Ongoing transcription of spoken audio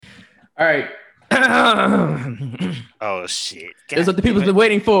All right. Oh shit! This is what the people's been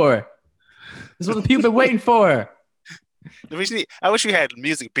waiting for. This is what the people been waiting for. I wish we had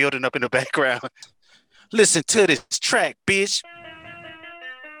music building up in the background. Listen to this track, bitch.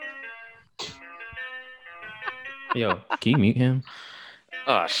 Yo, can you mute him?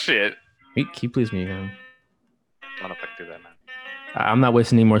 Oh shit! Can you please mute him? I don't know if I can do that, man. I'm not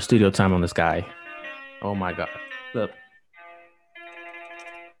wasting any more studio time on this guy. Oh my god. Look.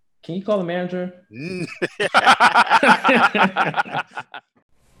 Can you call the manager?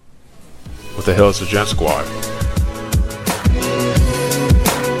 What the hell is the Gent Squad?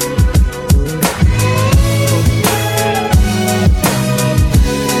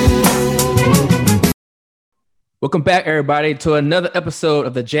 Welcome back, everybody, to another episode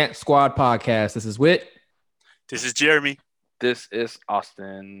of the Gent Squad podcast. This is Whit. This is Jeremy. This is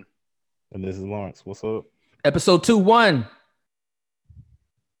Austin. And this is Lawrence. What's up? Episode 2-1.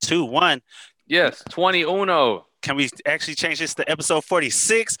 2-1. Yes, 21. Can we actually change this to episode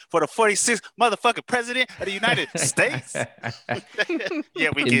 46 for the 46th motherfucking president of the United States? Yeah,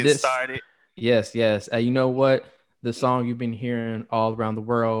 we get started. Yes. You know what? The song you've been hearing all around the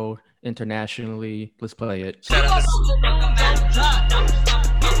world, internationally. Let's play it.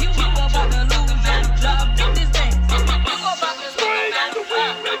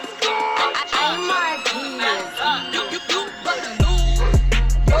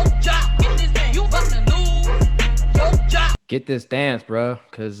 Get this dance, bro,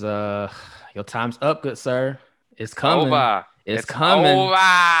 because your time's up, good sir. It's coming. Over. It's coming. Over.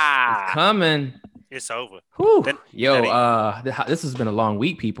 It's coming. It's over. Whew. This has been a long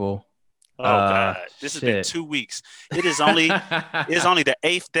week, people. Oh God, this has been 2 weeks. It is only the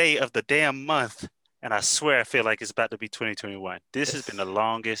 8th day of the damn month, and I swear I feel like it's about to be 2021. This has been the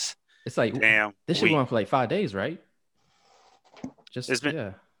longest. It's like damn. This should go on for like 5 days, right? It's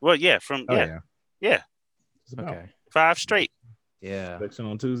been yeah. Okay. 5 straight. Yeah. Election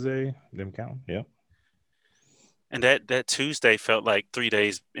on Tuesday. Them count. Yep. And that Tuesday felt like 3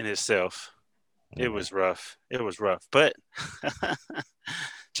 days in itself. Yeah. It was rough. But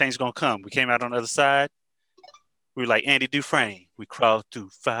change gonna come. We came out on the other side. We were like Andy Dufresne. We crawled through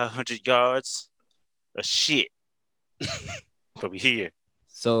 500 yards of shit. But we here.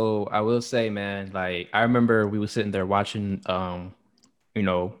 So I will say, man, like I remember we were sitting there watching the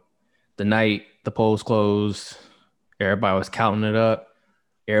night the polls closed. Everybody was counting it up.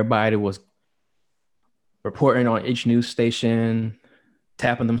 Everybody was reporting on each news station,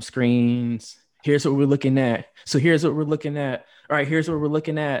 tapping them screens. Here's what we're looking at. So here's what we're looking at. All right, here's what we're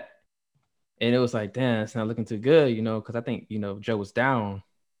looking at. And it was like, damn, it's not looking too good, because I think, Joe was down.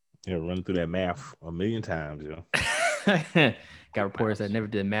 Yeah, running through that math a million times, Got reporters that never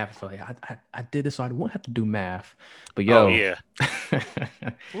did math. So like, I did this so I won't have to do math. But Oh, yeah.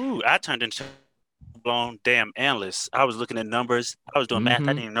 Ooh, I turned into blown damn analyst. I was looking at numbers. I was doing math I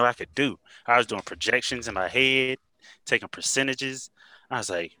didn't even know I could do. I was doing projections in my head, taking percentages. I was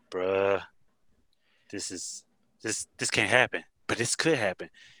like, bruh, this can't happen. But this could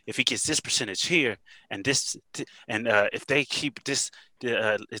happen. If he gets this percentage here and this, and if they keep this,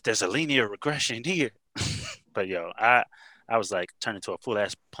 if there's a linear regression here. But I was like turned into a full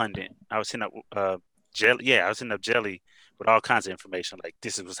ass pundit. I was hitting up jelly. Yeah, I was hitting up jelly with all kinds of information. Like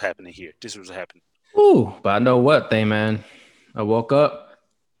this is what's happening here. This is what's happening. Ooh, but I know what thing, man. I woke up,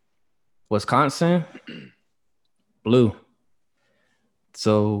 Wisconsin, blue.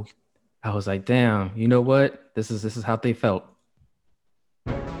 So I was like, damn, you know what? This is how they felt.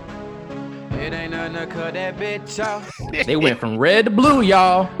 It ain't nothing to cut that bitch off. They went from red to blue,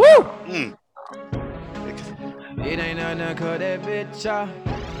 y'all. Woo! It ain't nothing to cut that bitch off.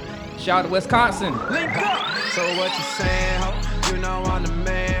 Shout out to Wisconsin. Link up. So what you saying, ho? You know I'm the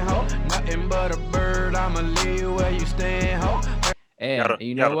man, ho. Nothing but a bird. I'ma leave you where you stand, ho. And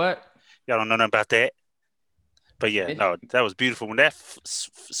you know what? Y'all don't know nothing about that. But yeah, no, that was beautiful. When that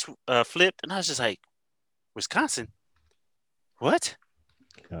flipped, and I was just like, Wisconsin? What?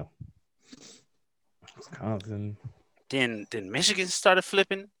 Yeah. Wisconsin. Then Michigan started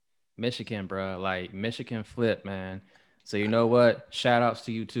flipping. Michigan, bro. Like, Michigan flip, man. So you know what? Shout outs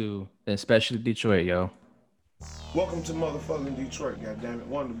to you too, and especially Detroit, yo. Welcome to motherfucking Detroit, goddammit.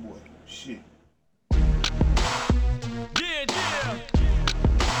 Wonder Boy. Shit. Yeah.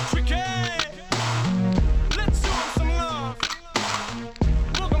 Tricky. Let's show 'em some love.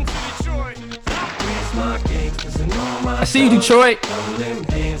 Welcome to Detroit. I see you, Detroit.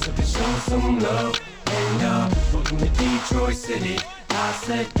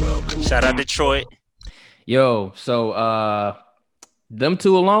 Shout out Detroit. Yo, so them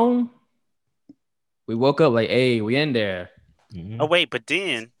two alone, we woke up like, hey, we in there. Oh wait, but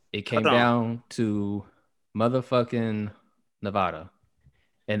then It came Hold on. down to motherfucking Nevada,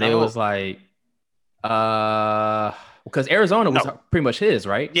 and they No. was like, because Arizona was No. pretty much his,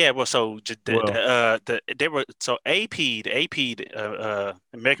 right? Yeah, well, so Well- they were so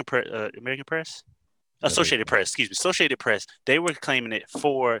American Press, Associated Press, excuse me, Associated Press. They were claiming it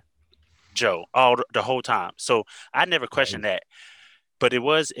for Joe the whole time. So I never questioned that. But it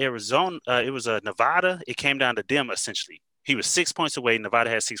was Arizona. It was Nevada. It came down to them essentially. He was 6 points away. Nevada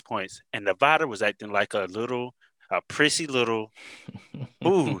had 6 points, and Nevada was acting like a prissy little.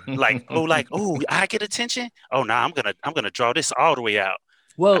 Ooh, I get attention. Oh, nah, I'm gonna draw this all the way out.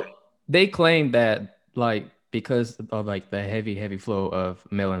 Well, they claim that like because of like the heavy flow of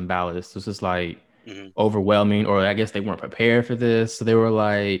mail-in ballots, this is like Mhm. overwhelming, or I guess they weren't prepared for this, so they were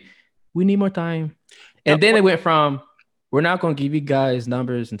like, "We need more time," and No, then it went from, "We're not going to give you guys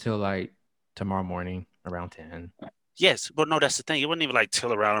numbers until like tomorrow morning around 10." Yes, but no, that's the thing. It wasn't even like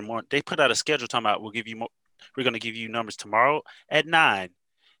till around the morning. They put out a schedule talking about we'll give you more. We're gonna give you numbers tomorrow at 9.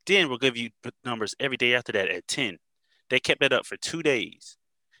 Then we'll give you numbers every day after that at 10. They kept it up for 2 days.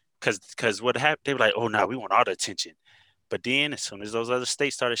 Cause what happened? They were like, oh no, we want all the attention. But then as soon as those other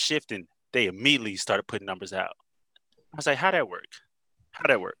states started shifting, they immediately started putting numbers out. I was like, how'd that work? How'd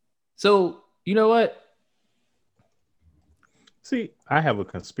that work? So you know what? See, I have a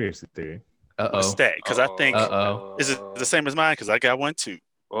conspiracy theory. What's that? Because I think Uh-oh. is it the same as mine? Because I got one too.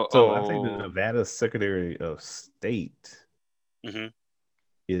 So I think the Nevada Secretary of State hmm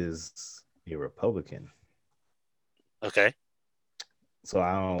is a Republican. Okay. So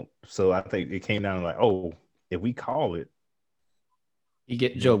I think it came down to like, oh, if we call it,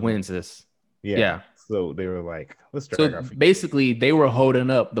 Joe wins this. Yeah. So they were like, let's drag our So feet. basically, they were holding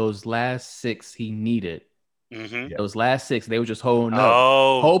up those last 6 he needed. hmm Yeah. Those last 6, they were just holding up,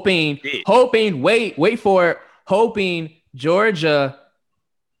 Oh, hoping, shit. wait for it, hoping Georgia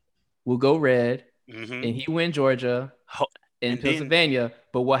will go red hmm and he win Georgia in and then- Pennsylvania.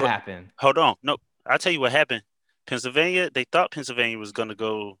 But what happened? Hold on. No, I'll tell you what happened. Pennsylvania, they thought Pennsylvania was gonna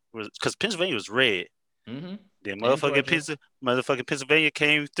go because Pennsylvania was red. Mm-hmm. Then Georgia. motherfucking Pennsylvania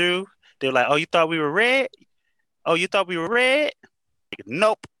came through. They were like, "Oh, you thought we were red? Oh, you thought we were red?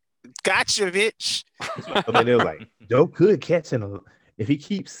 Nope, gotcha, bitch." But then they were like, Joe could catch if he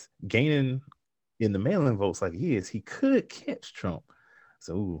keeps gaining in the mail-in votes like he is, he could catch Trump.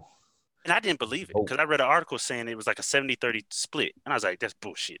 So ooh. And I didn't believe it because I read an article saying it was like a 70-30 split. And I was like, that's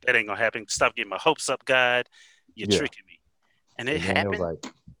bullshit. That ain't going to happen. Stop getting my hopes up, God. You're tricking me. And it And then happened. it was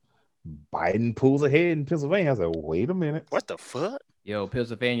like Biden pulls ahead in Pennsylvania. I was like, wait a minute. What the fuck? Yo,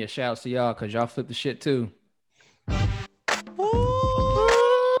 Pennsylvania, shouts to y'all because y'all flipped the shit too.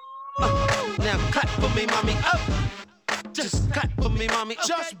 Now cut for me, mommy, up. Just cut for me, mommy. Okay.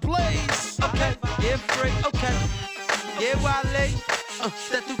 Just blaze. Okay, yeah, free. Okay, yeah, Wale.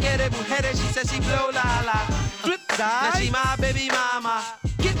 That tú quieres mujeres, she says she blow la la. Flip side. Now she my baby mama.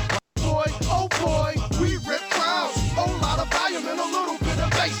 Get Boy, oh boy, we rip crowds. Whole lot of volume and a little bit of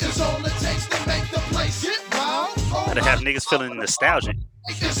bass is all it takes to make the place get wild. Better have niggas feeling nostalgic.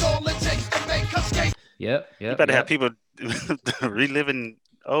 It's all it takes to make us skate. Yep. You better have people reliving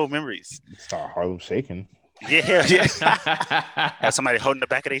old memories. Start Harlem shaking. Yeah. Have somebody holding the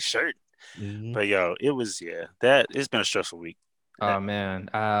back of their shirt. Mhm. But yo, it's been a stressful week. Oh man.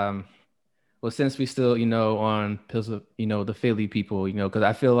 Well, since we still, on the Philly people, because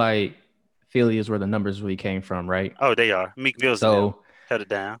I feel like Philly is where the numbers really came from, right? Oh, they are. Meek Mill's So, held it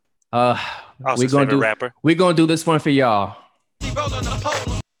down. we're gonna rapper. We're gonna do this one for y'all. He rolling the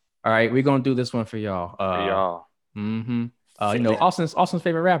pole. All right, we're gonna do this one for y'all. y'all. Mm-hmm. Austin's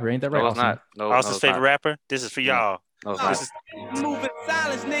favorite rapper, ain't that right? No, it's Austin? not. No, Austin's no, it's favorite not. rapper. This is for y'all. No, it's This not. is Moving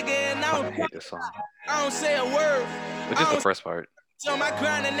silence, nigga, and I fucking hate this song. I don't say a word. But just the first part. So my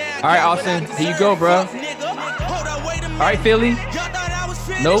grind and now. All right, Austin, here you go, bro. Hold on, wait a minute. All right, Philly. Y'all thought I was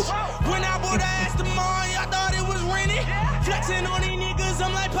finished? Nope. When I bought ass tomorrow, y'all thought it was rented. Flexing on these niggas,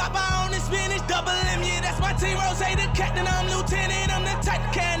 I'm like Popeye on the spinach. Double M, yeah, that's my team. Rose, the captain, I'm lieutenant. I'm the type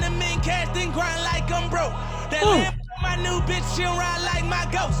of can the mean cast and grind like I'm broke. That lamp, my new bitch, she'll ride like my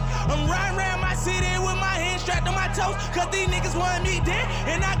ghost. I'm riding around my city with my hands strapped on my toes. Cause these niggas want me dead,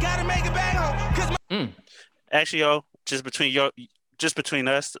 and I gotta make it back home. Cause actually, yo, just between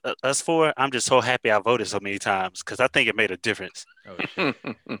us four, I'm just so happy I voted so many times because I think it made a difference. Oh, shit.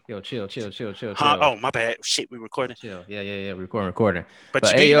 Yo, chill. Huh? Oh, my bad. Shit, we recording. Chill. Yeah. Recording. But,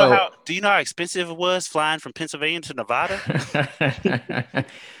 But do hey, you know yo. how expensive it was flying from Pennsylvania to Nevada?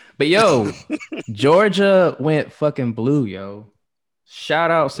 But yo, Georgia went fucking blue, yo. Shout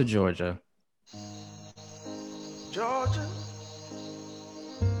outs to Georgia. Georgia.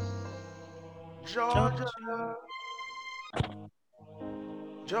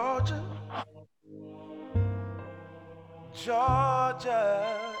 Georgia,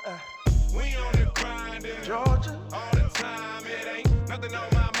 Georgia, we on the grind, Georgia, all the time. It ain't nothing on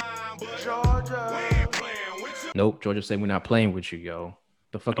my mind, but Georgia, we ain't playing with you. Nope. Georgia said we're not playing with you, yo.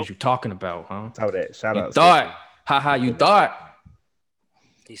 The fuck is you talking about, huh? Top of that. Shout You out. thought. Haha, you thought.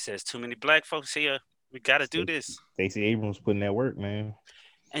 He says too many black folks here. We got to do this. Stacey Abrams putting that work, man.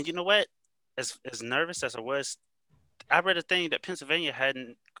 And you know what? As nervous as I was, I read a thing that Pennsylvania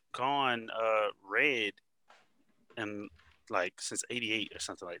hadn't gone red and like since '88 or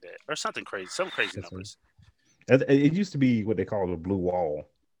something like that, or something crazy, some crazy numbers. It used to be what they call the blue wall.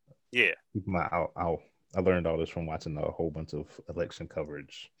 Yeah. I learned all this from watching a whole bunch of election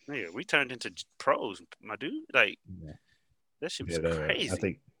coverage. Yeah, we turned into pros, my dude. Like that shit was crazy. I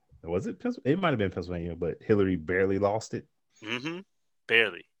think it might have been Pennsylvania, but Hillary barely lost it. Mm-hmm.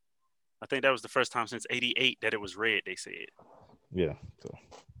 Barely. I think that was the first time since '88 that it was red. They said. Yeah.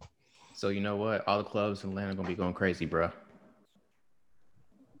 So you know what? All the clubs in Atlanta are gonna be going crazy, bro.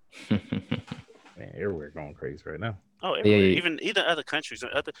 Man, everywhere going crazy right now. Oh, everywhere. Even other countries,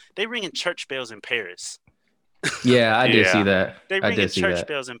 they ringing church bells in Paris. Yeah, I did see that. They ringing church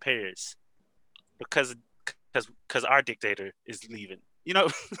bells in Paris because our dictator is leaving. You know,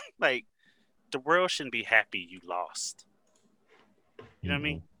 like the world shouldn't be happy you lost. You know what I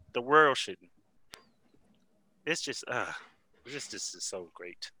mean? The world shouldn't. It's just this is so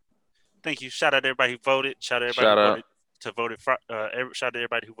great. Thank you. Shout out to everybody who voted. Shout out everybody who voted. Shout out to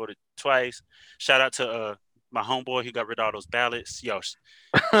everybody who voted twice. Shout out to my homeboy who got rid of all those ballots. Yo,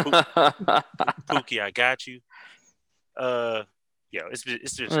 Pookie, I got you.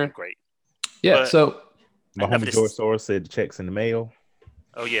 It's just great. Yeah. But, so my homie George Soros said the check's in the mail.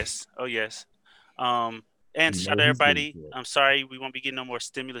 Oh yes. And shout out to everybody. I'm sorry we won't be getting no more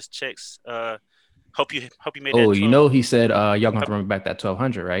stimulus checks. Hope you made that. Oh, you know he said y'all gonna have to run back that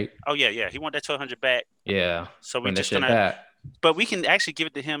 1,200, right? Oh yeah. He want that 1,200 back. Yeah. So we just gonna. But we can actually give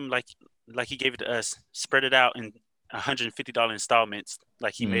it to him like he gave it to us. Spread it out in $150 installments,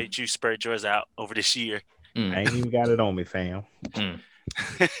 like he made you spread yours out over this year. I ain't even got it on me, fam.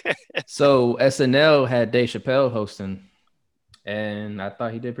 So SNL had Dave Chappelle hosting, and I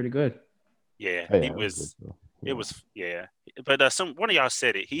thought he did pretty good. Yeah, he was. It was but one of y'all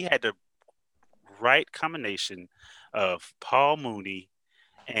said it. He had the right combination of Paul Mooney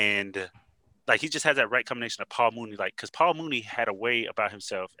and like he just has that right combination of Paul Mooney, like because Paul Mooney had a way about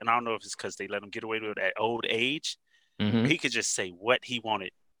himself, and I don't know if it's because they let him get away with it at old age. He could just say what he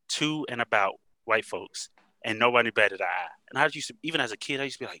wanted to and about white folks, and nobody batted an eye. And I used to, even as a kid, I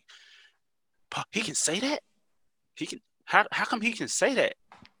used to be like, he can say that? He can? How come he can say that?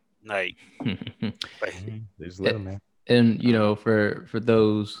 Like, just let him, man. And you know, for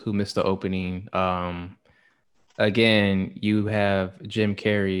those who missed the opening, again, you have Jim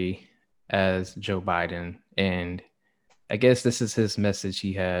Carrey as Joe Biden, and I guess this is his message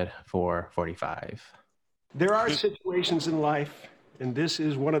he had for 45. There are situations in life, and this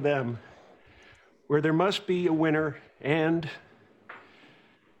is one of them, where there must be a winner and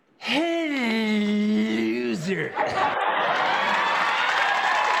a loser.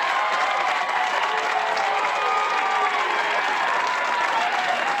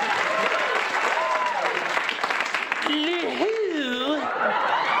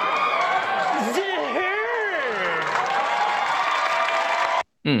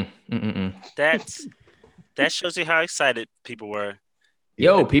 That shows you how excited people were.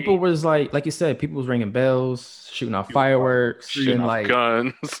 Yo, people was like you said, people was ringing bells, shooting off fireworks, shooting off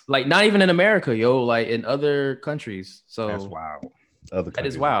guns. Like not even in America, yo, like in other countries. So that's wild. That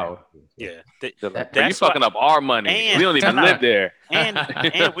is wild. Yeah, you fucking up our money. And we don't even live there. And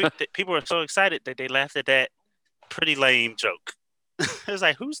people were so excited that they laughed at that pretty lame joke. It was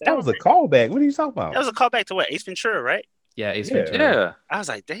like, who's that? That was a callback. What are you talking about? That was a callback to what? Ace Ventura, right? Yeah, Ace Ventura. Yeah. I was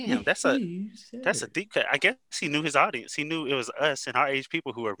like, damn, that's a deep cut. I guess he knew his audience. He knew it was us and our age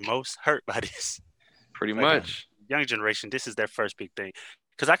people who were most hurt by this. Pretty much. Young generation, this is their first big thing.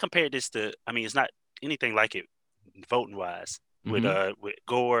 Because I compared this to, I mean, it's not anything like it voting wise with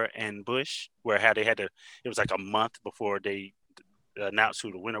Gore and Bush, where how they had to, it was like a month before they announced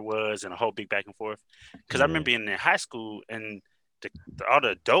who the winner was and a whole big back and forth. Because I remember being in high school and all the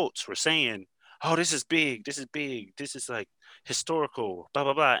adults were saying, oh, this is big. This is like historical, blah,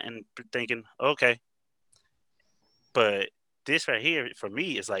 blah, blah. And thinking, okay. But this right here, for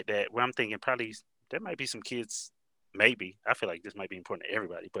me, is like that, where I'm thinking probably there might be some kids, maybe. I feel like this might be important to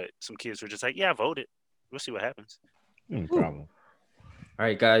everybody, but some kids were just like, yeah, I voted. We'll see what happens. No problem. All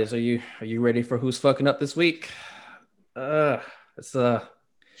right, guys, are you ready for who's fucking up this week? Sure,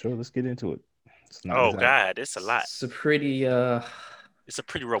 let's get into it. God, it's a lot. It's a pretty it's It's a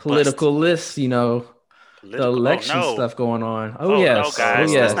pretty robust political list, you know, the election stuff going on. Oh yes, no,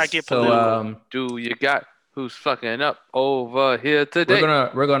 guys, let's not get political. Do you got who's fucking up over here today?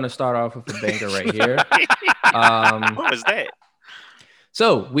 We're gonna start off with a banger right here. What was that?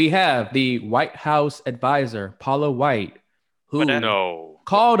 So we have the White House advisor, Paula White, who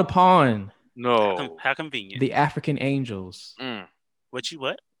called upon how convenient the African Angels.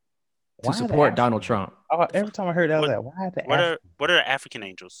 What? To support Donald Trump. Oh, every time I heard that, I was like, why what are African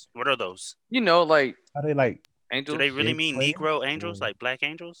angels? What are those? You know, like are they like angels? Do they really mean Negro angels, like black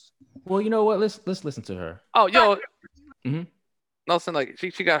angels? Well, you know what? Let's listen to her. Oh, yo. No, saying like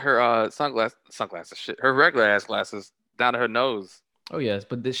she got her sunglasses shit, her regular ass glasses down to her nose. Oh yes,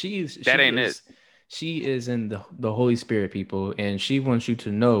 but she ain't it. She is in the Holy Spirit, people, and she wants you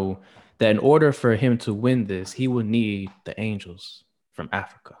to know that in order for him to win this, he will need the angels from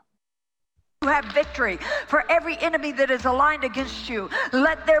Africa. You have victory for every enemy that is aligned against you.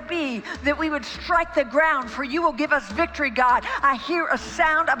 Let there be that we would strike the ground, for you will give us victory, God. I hear a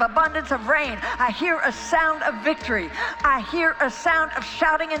sound of abundance of rain. I hear a sound of victory. I hear a sound of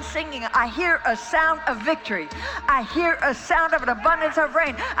shouting and singing. I hear a sound of victory. I hear a sound of an abundance of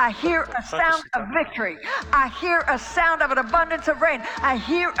rain. I hear a sound of victory. I hear a sound of an abundance of rain. I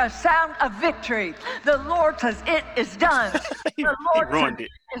hear a sound of victory. The Lord says it is done. The Lord ruined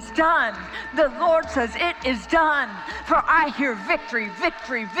it. Is done. The Lord says it is done. For I hear victory,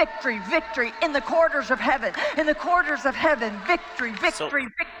 victory, victory, victory in the corridors of heaven. In the corridors of heaven, victory, victory,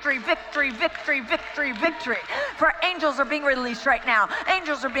 victory, victory, victory, victory, victory. For angels are being released right now.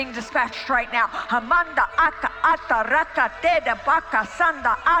 Angels are being dispatched right now. Hamanda aka ata raka teda baka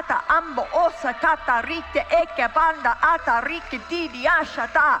sanda ata ambo osa kata rite eke banda ata rike didi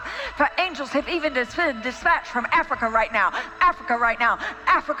ashata. For angels have even been dispatched from Africa right now. Africa right now.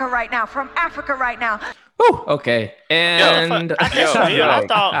 Africa right now, from Africa right now. Woo, okay. And I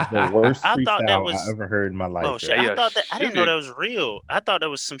thought the worst freestyle that was, I ever heard in my life. Oh shit! I didn't know that was real. I thought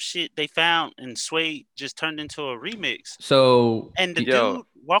that was some shit they found and Sway just turned into a remix. So and the dude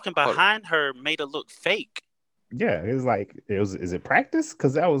walking behind her made it look fake. Yeah, it was like Is it practice?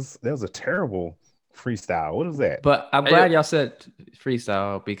 Because that was a terrible freestyle. What is that? But I'm glad y'all said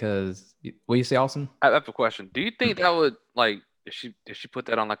freestyle because what you say, Austin? I have a question. Do you think that would like? If she put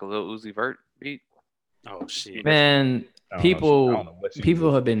that on like a Lil Uzi Vert beat? Oh shit, man! People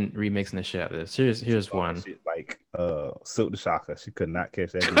have been remixing the shit out of this. Here's one. Shit like Silk the Shocker. She could not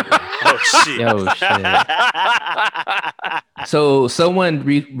catch that. Shit. So someone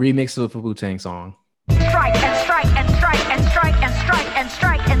remixed it with a Wu-Tang song. Strike and strike and strike and strike and strike and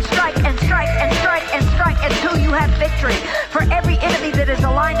strike and strike and strike and strike and strike until you have victory. For every enemy that is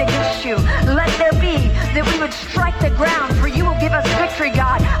aligned against you, let there be that we would strike the ground, for you will give us victory,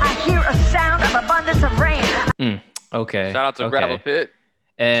 God. I hear a sound of abundance of rain. Okay. Shout out to Gravel Pit.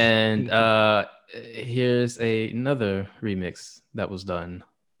 And here's another remix that was done.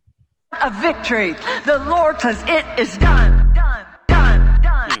 A victory. The Lord says it is done. Done. Done.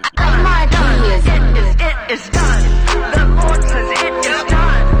 Done. My genius. It is done. The Lord says it is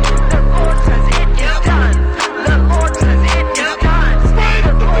done. The Lord says it is done. The Lord says it is done.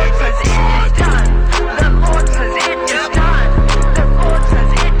 The Lord says it is done. The Lord says it is done. The Lord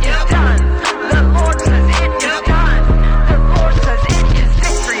says it is done. The Lord says it is done. The Lord says it is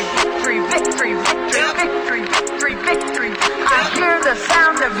victory, victory, victory, victory, victory, victory, victory. I hear the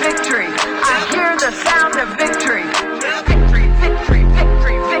sound of victory. I hear the sound of victory. Victory, victory,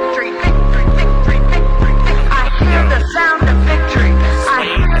 victory, victory, victory, victory, victory. I hear the sound of victory. I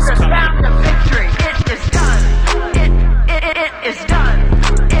hear the sound of victory. It is done. It is done.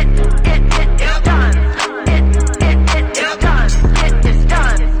 It is done. It is done. It is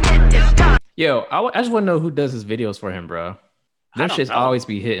done. It is done. Yo, I just want to know who does his videos for him, bro. Those shits always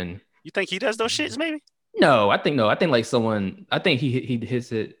be hitting. You think he does those shits, maybe? No. I think like someone. I think he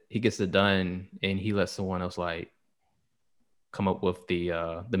hits it. He gets it done, and he lets someone else like come up with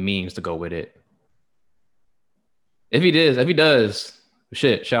the memes to go with it. If he does,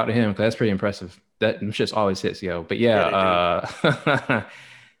 shit, shout out to him because that's pretty impressive. That shit's always hits, yo. But yeah,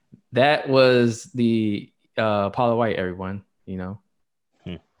 that was the Paula White, everyone. You know.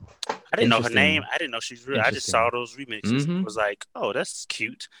 I didn't know her name. I didn't know she's real. I just saw those remixes. Mm-hmm. Was like, oh, that's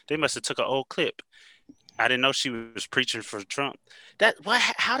cute. They must have took an old clip. I didn't know she was preaching for Trump. I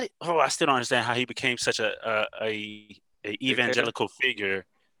still don't understand how he became such a evangelical figure.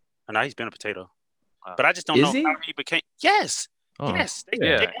 And now he's been a potato. But I just don't know how he became. Yes. Oh. Yes. Like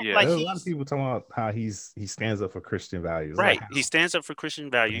there's a lot of people talking about how he stands up for Christian values. Right. Like he stands up for Christian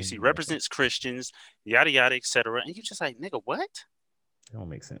values. He represents Christians, yada, yada, etc. And you just like, nigga, what? It don't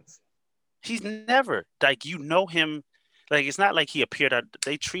make sense. He's never, like, you know him. Like, it's not like he appeared out.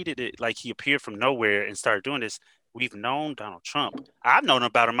 They treated it like he appeared from nowhere and started doing this. We've known Donald Trump. I've known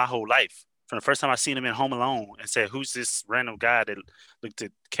about him my whole life. From the first time I seen him in Home Alone and said, "Who's this random guy that looked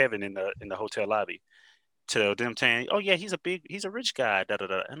at Kevin in the hotel lobby?" To them saying, "Oh yeah, he's a rich guy." Da da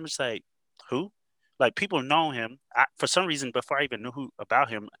da. I'm just like, who? Like, people know him. For some reason, before I even knew about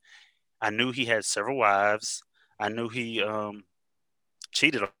him, I knew he had several wives. I knew he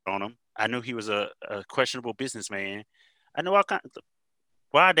cheated on him. I knew he was a questionable businessman. I know all kind.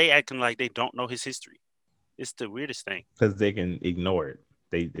 Why are they acting like they don't know his history? It's the weirdest thing. Because they can ignore it.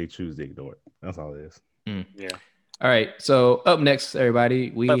 They choose to ignore it. That's all it is. Yeah. All right. So up next,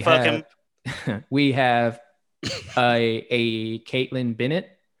 everybody, we have a Caitlin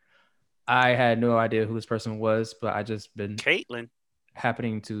Bennett. I had no idea who this person was, but I just been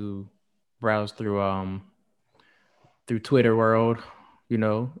happening to browse through Twitter world,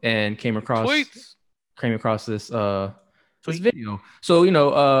 and came across this this video. So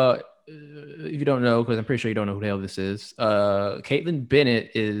if you don't know, because I'm pretty sure you don't know who the hell this is, Caitlin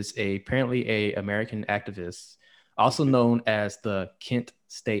Bennett is apparently a American activist, also known as the Kent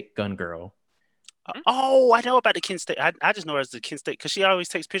State Gun Girl. Oh, I know about the Kent State. I just know her as the Kent State because she always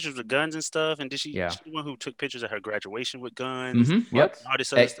takes pictures with guns and stuff. And she's the one who took pictures at her graduation with guns. Mm-hmm. Yep. All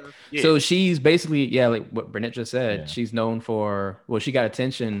this other stuff. Yeah. So she's basically, like what Burnett just said, she's known for, she got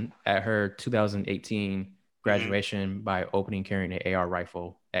attention at her 2018 graduation by opening carrying an AR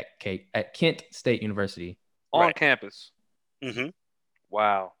rifle at Kent State University. On campus. Mm-hmm.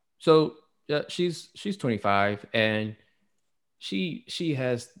 Wow. So she's 25 and she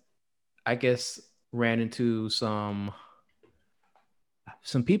has, I guess, ran into some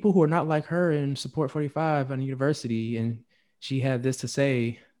people who are not like her in Support 45 on the university, and she had this to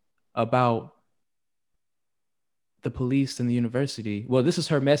say about the police and the university. Well, this is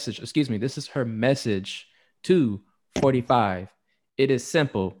her message. This is her message to 45. It is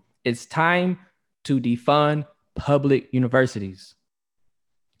simple. It's time to defund public universities.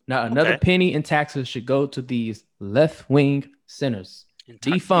 Not another penny in taxes should go to these left-wing centers.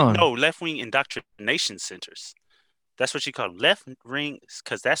 Defund. No, left-wing indoctrination centers. That's what you call them. Left-wing,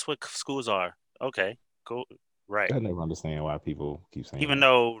 because that's what schools are. Okay, go right. I never understand why people keep saying even that.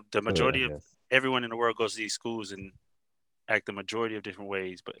 Though the majority of everyone in the world goes to these schools and act the majority of different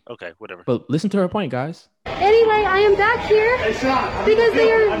ways. But okay, whatever. But listen to her point, guys. Anyway, I am back here because they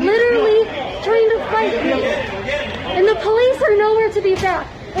are literally trying to fight me. And the police are nowhere to be found.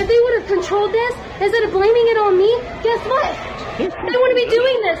 If they would have controlled this, instead of blaming it on me, guess what? They wouldn't be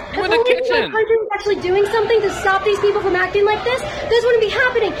doing this. If only my country was actually doing something to stop these people from acting like this wouldn't be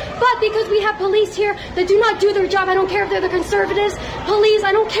happening. But because we have police here that do not do their job, I don't care if they're the conservatives, police,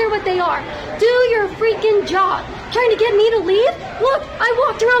 I don't care what they are. Do your freaking job. Trying to get me to leave? Look, I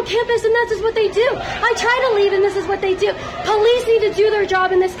walked around campus and this is what they do. I try to leave and this is what they do. Police need to do their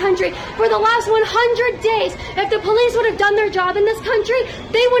job in this country. For the last 100 days, if the police would have done their job in this country,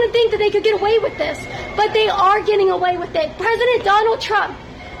 they wouldn't think that they could get away with this. But they are getting away with it. President Donald Trump,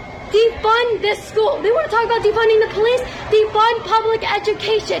 defund this school. They want to talk about defunding the police? Defund public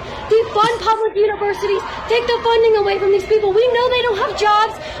education. Defund public universities. Take the funding away from these people. We know they don't have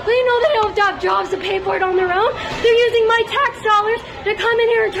jobs. We know they don't have jobs to pay for it on their own. They're using my tax dollars to come in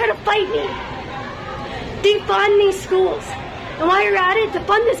here and try to fight me. Defund these schools. And while you're at it,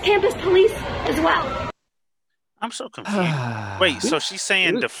 defund this campus police as well. I'm so confused. Wait, so she's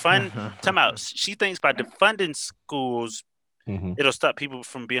saying defund? Time out. She thinks by defunding schools, it'll stop people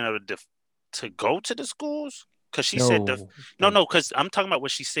from being able to go to the schools? Because she said, because I'm talking about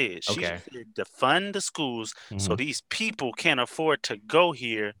what she said. She said defund the schools so these people can't afford to go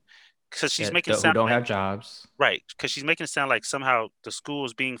here. Because she's making it sound who don't have jobs. Right. Because she's making it sound like somehow the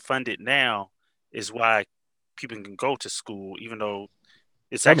schools being funded now is why people can go to school, even though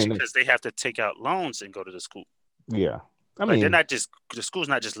it's actually because they have to take out loans and go to the school. Yeah. They're not just, the school's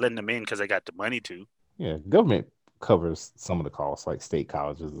not just letting them in because they got the money to. Yeah. Government covers some of the costs, like state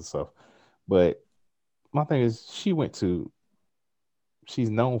colleges and stuff. But my thing is, she's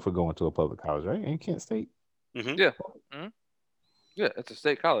known for going to a public college, right? In Kent State? Mm-hmm. Yeah. Mm-hmm. Yeah, it's a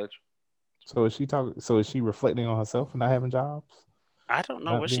state college. So is she reflecting on herself and not having jobs? I don't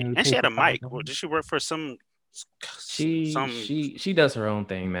know. She had a mic. Well, did she work for some? She does her own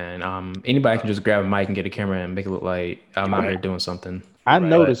thing, man. Anybody can just grab a mic and get a camera and make it look like I'm out here doing something. I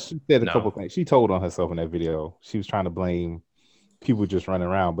noticed she said a couple things. She told on herself in that video. She was trying to blame people just running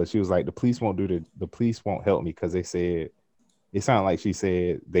around, but she was like, the police won't help me because they said, it sounded like she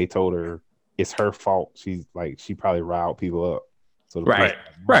said they told her it's her fault. She's like, she probably riled people up. So right.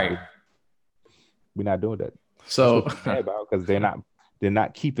 We're not doing that. So because they're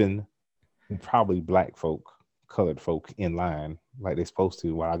not keeping probably black folk colored folk in line like they're supposed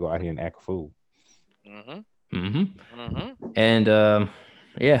to while I go out here and act a fool. And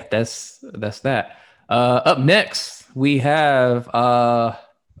yeah, that's that. Up next, we have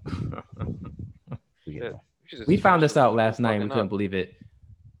we found this out last night and we couldn't believe it.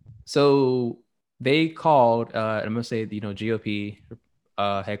 So they called, I'm gonna say, GOP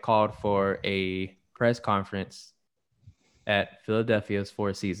had called for a press conference at Philadelphia's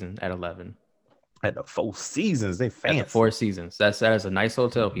Four Seasons at 11. At the Four Seasons, they fancy. At the Four Seasons. That is a nice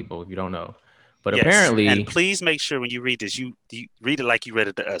hotel, people, if you don't know. But yes. apparently, and please make sure when you read this, you read it like you read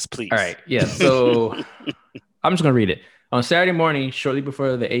it to us, please. All right, yeah. So I'm just gonna read it. On Saturday morning, shortly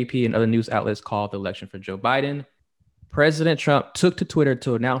before the AP and other news outlets called the election for Joe Biden, President Trump took to Twitter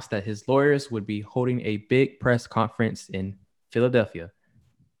to announce that his lawyers would be holding a big press conference in Philadelphia.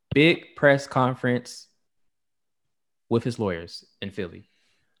 Big press conference with his lawyers in Philly.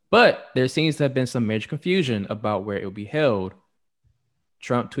 But there seems to have been some major confusion about where it will be held.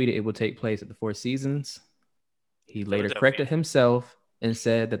 Trump tweeted it will take place at the Four Seasons. He later corrected himself and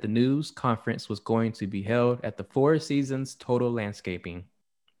said that the news conference was going to be held at the Four Seasons Total Landscaping.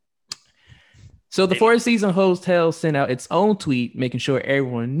 So the Four Seasons Hotel sent out its own tweet, making sure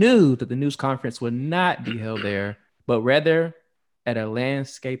everyone knew that the news conference would not be held there, but rather at a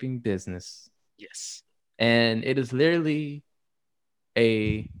landscaping business. Yes. And it is literally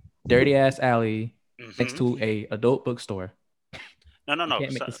a dirty ass alley next to a adult bookstore. No.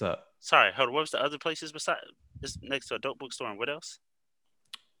 Can't make this up. Sorry, hold on. What was the other places besides this next to adult bookstore, and what else?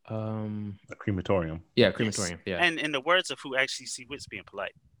 A crematorium. Yeah, crematorium. Yes. Yeah. And in the words of who actually see wits being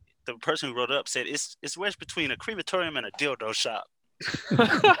polite, the person who wrote it up said it's wedged between a crematorium and a dildo shop.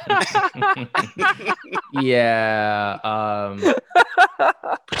 Yeah.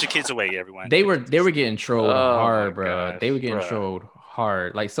 Put your kids away, everyone. They were getting trolled hard, bro. They were getting trolled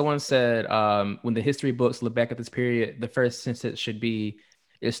hard. Like someone said, when the history books look back at this period, the first sentence should be,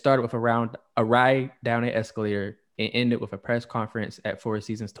 it started with a ride down an escalator and ended with a press conference at Four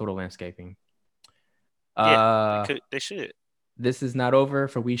Seasons Total Landscaping. Yeah, they should. This is not over,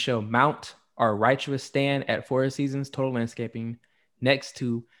 for we shall mount our righteous stand at Four Seasons Total Landscaping next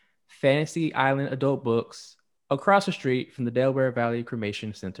to Fantasy Island Adult Books, across the street from the Delaware Valley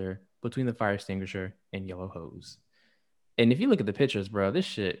Cremation Center, between the fire extinguisher and yellow hose. And if you look at the pictures, bro, this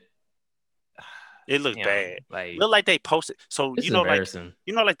shit, it looked bad. Like, look like they posted. So you know, like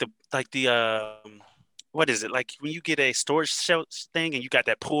the what is it, like when you get a storage shelter thing and you got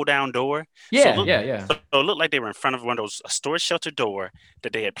that pull down door? Yeah. So it looked like they were in front of one of those, a storage shelter door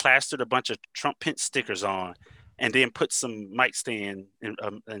that they had plastered a bunch of Trump Pence stickers on, and then put some mic stand in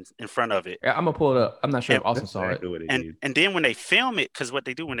front of it. Yeah, I'm gonna pull it up. I'm not sure if Austin saw it. And then when they film it, because what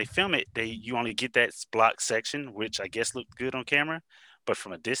they do when they film it, you only get that block section, which I guess looked good on camera, but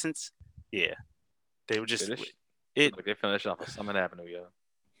from a distance, yeah, they were just like they finished off of Summit Avenue, yeah.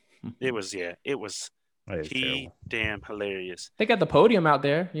 It was damn hilarious. They got the podium out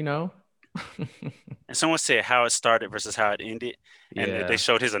there, you know. And someone said how it started versus how it ended, and they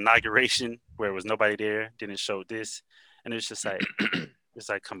showed his inauguration where it was nobody there. Then it showed this, and it's just like, it's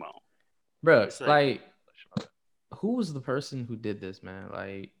like, come on, bro. Like, who was the person who did this, man?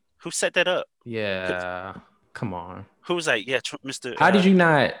 Like, who set that up? Yeah, come on. Who was like, Mr. How did you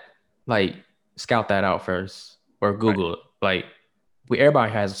not like scout that out first or Google it? Like,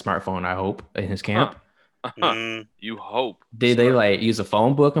 everybody has a smartphone, I hope, in his camp. You hope. Did they like use a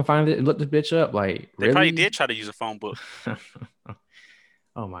phone book and find it and look this bitch up? Like, they probably did try to use a phone book.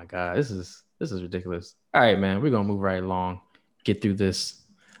 Oh my god, this is ridiculous. All right, man, we're gonna move right along, get through this.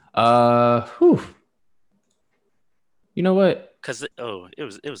 You know what? Because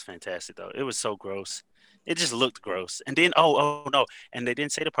it was fantastic though. It was so gross. It just looked gross. And then oh no, and they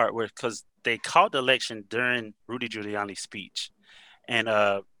didn't say the part where, because they called the election during Rudy Giuliani's speech, and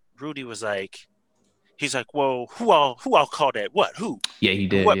Rudy was like, he's like, well, who all called that? What? Who? Yeah, he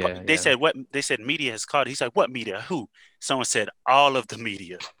did. What? They said what? They said media has called it. He's like, what media? Who? Someone said all of the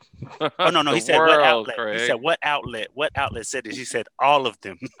media. Oh no, he said what outlet? Craig. He said what outlet? What outlet said this? He said all of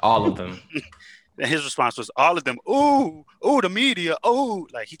them. All of them. And his response was all of them. Ooh, the media. Ooh,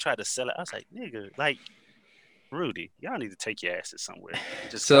 like he tried to sell it. I was like, nigga, like Rudy, y'all need to take your asses somewhere.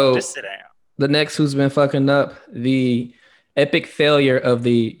 Just sit down. The next who's been fucking up, the epic failure of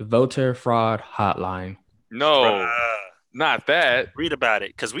the voter fraud hotline. No, not that. Read about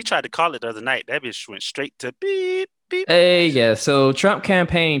it, because we tried to call it the other night. That bitch went straight to beep, beep. Hey, yeah. So Trump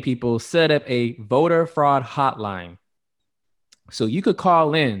campaign people set up a voter fraud hotline. So you could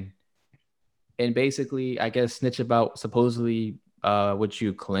call in and basically, I guess, snitch about supposedly what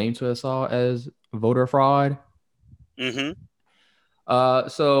you claim to us all as voter fraud. Mm-hmm.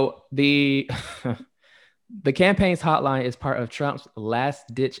 So the The campaign's hotline is part of Trump's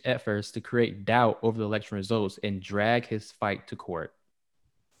last-ditch efforts to create doubt over the election results and drag his fight to court.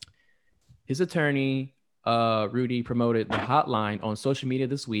 His attorney, Rudy, promoted the hotline on social media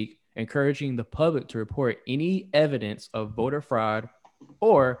this week, encouraging the public to report any evidence of voter fraud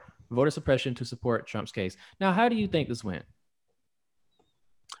or voter suppression to support Trump's case. Now, how do you think this went?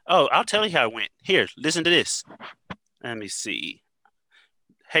 Oh, I'll tell you how it went. Here, listen to this. Let me see.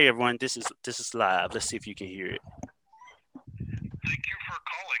 Hey everyone, this is live. Let's see if you can hear it. Thank you for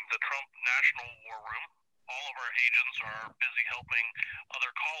calling the Trump National War Room. All of our agents are busy helping other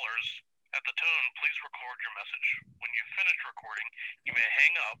callers. At the tone, please record your message. When you've finished recording, you may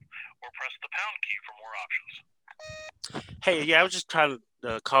hang up or press the pound key for more options. Hey, yeah, I was just trying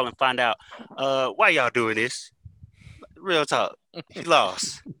to call and find out why y'all doing this. Real talk. He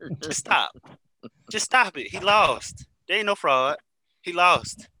lost. Just stop. Just stop it. He lost. There ain't no fraud. He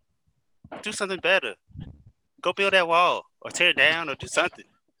lost. Do something better. Go build that wall or tear it down or do something.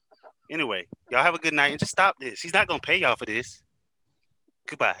 Anyway, y'all have a good night and just stop this. He's not going to pay y'all for this.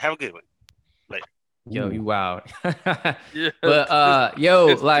 Goodbye. Have a good one. Later. Yo, you wild. Yeah. But,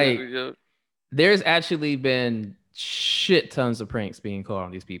 like, Yo. there's actually been shit tons of pranks being called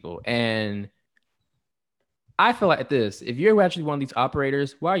on these people. And I feel like this. If you're actually one of these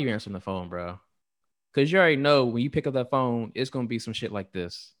operators, why are you answering the phone, bro? Because you already know when you pick up that phone, it's going to be some shit like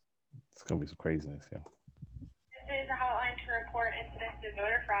this. It's going to be some craziness, yeah. This is a hotline to report incidents of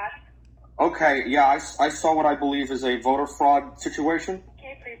voter fraud. Okay, yeah, I saw what I believe is a voter fraud situation.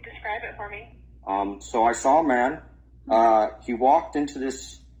 Okay, please describe it for me. So I saw a man. He walked into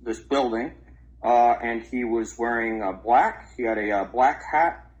this building, and he was wearing black. He had a black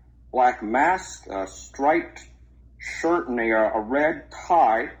hat, black mask, a striped shirt, and a red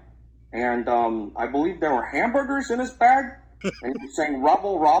tie. And I believe there were hamburgers in his bag. And he was saying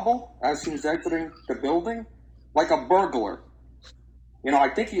 "robble, robble" as he was exiting the building, like a burglar. You know, I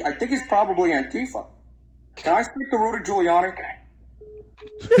think he's probably Antifa. Can I speak to Rudy Giuliani?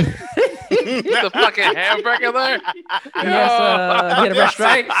 The fucking hamburger there. He had red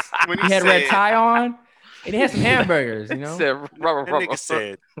stripes. He had a red tie on. And he had some hamburgers, you know? Said, rubber, That nigga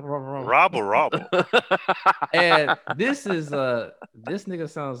said, robble. And this nigga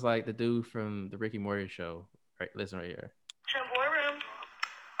sounds like the dude from the Ricky Morty show. Right, listen right here. Trump War Room.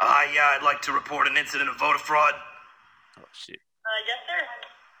 Yeah, I'd like to report an incident of voter fraud. Oh, shit. Yes, sir.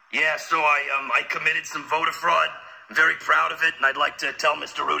 Yeah, so I committed some voter fraud. I'm very proud of it, and I'd like to tell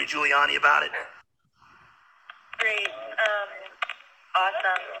Mr. Rudy Giuliani about it. Great.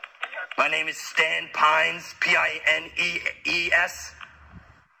 Awesome. My name is Stan Pines, Pinees.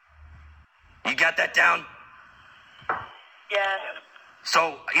 You got that down? Yeah.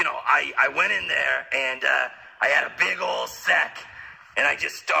 So, you know, I went in there, and I had a big old sack, and I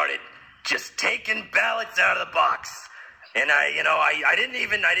just started taking ballots out of the box. And I didn't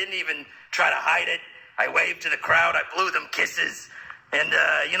even try to hide it. I waved to the crowd. I blew them kisses. And,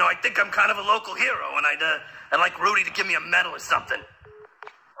 I think I'm kind of a local hero. And I'd like Rudy to give me a medal or something.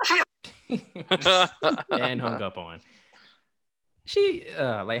 And hung up on. She,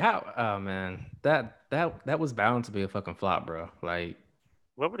 how, oh, man. That was bound to be a fucking flop, bro. Like,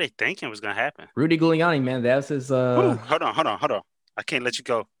 what were they thinking was going to happen? Rudy Giuliani, man. That's his, Ooh, hold on. I can't let you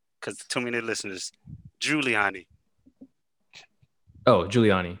go because too many listeners. Giuliani. Oh,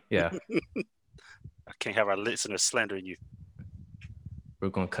 Giuliani, yeah. I can't have our listeners slandering you. We're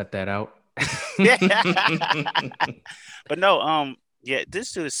gonna cut that out. But no, yeah,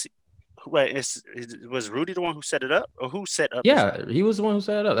 this is was Rudy the one who set it up, or who set up? Yeah, he was the one who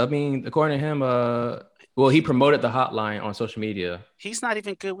set it up. I mean, according to him, he promoted the hotline on social media. He's not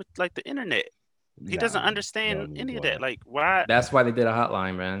even good with like the internet. He doesn't understand any of that. Like, why? That's why they did a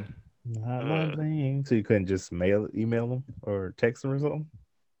hotline, man. So you couldn't just email them or text them or something?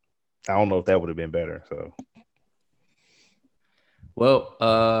 I don't know if that would have been better. So, well,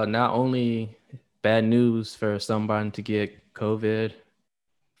 not only bad news for somebody to get COVID,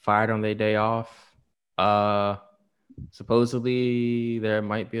 fired on their day off. Supposedly there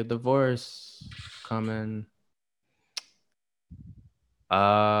might be a divorce coming.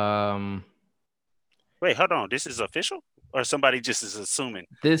 Wait, hold on. This is official, or somebody just is assuming?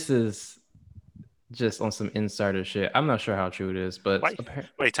 This is just on some insider shit. I'm not sure how true it is, but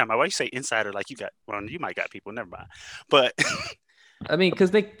wait, time out. Why you say insider? Like you might got people. Never mind. But I mean,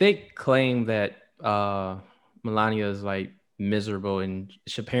 because they claim that Melania is like miserable, and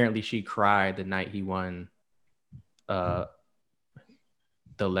apparently she cried the night he won the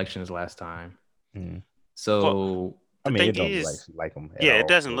elections last time. Mm. So I mean, it don't like him. Yeah, it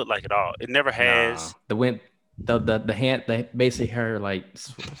doesn't look like it all. It never has. The the hand, basically her like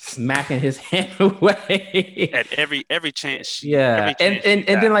smacking his hand away at every chance. Yeah, and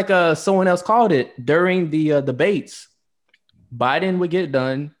then like someone else called it during the debates. Biden would get it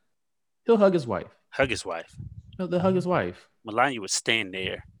done. He'll hug his wife. Hug his wife. He'll hug his wife. Melania would stand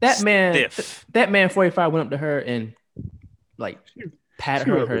there. That man, that man 45 went up to her and like patted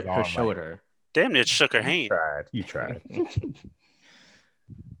her shoulder. Damn near shook her hand. You tried.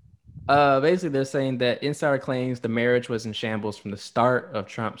 Basically, they're saying that insider claims the marriage was in shambles from the start of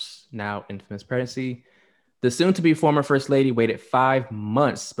Trump's now infamous presidency. The soon-to-be former first lady waited 5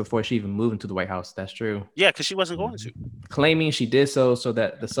 months before she even moved into the White House. That's true. Yeah, because she wasn't going to. Claiming she did so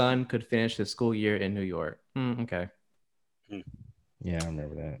that the son could finish his school year in New York. Okay. Yeah, I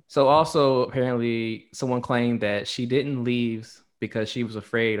remember that. So also, apparently, someone claimed that she didn't leave because she was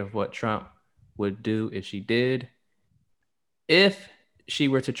afraid of what Trump would do if she did. If she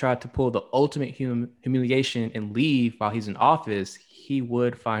were to try to pull the ultimate humiliation and leave while he's in office, he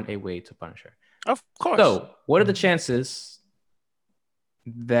would find a way to punish her. Of course. So, what are the chances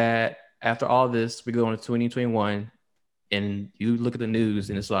that after all this, we go into 2021 and you look at the news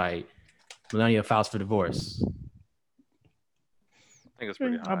and it's like Melania files for divorce? I think it's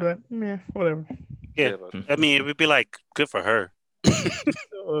pretty high. I'll be like, whatever. Yeah, I mean, it would be like good for her.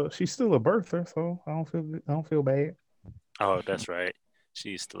 She's still a birther, so I don't feel bad. Oh, that's right.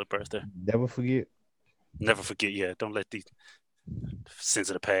 She's still a birther. Never forget. Yeah, don't let the sins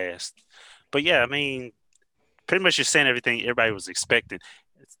of the past. But yeah, I mean, pretty much you're saying everything everybody was expecting.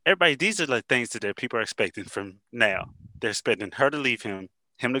 These are like things that people are expecting from now. They're expecting her to leave him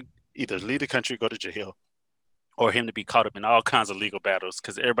to either leave the country, go to jail, or him to be caught up in all kinds of legal battles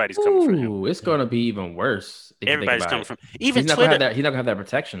because everybody's coming for him. It's going to be even worse. Everybody's coming from even he's Twitter. He's not going to have that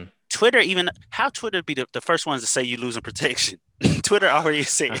protection. Twitter, how Twitter be the first ones to say you losing protection. Twitter already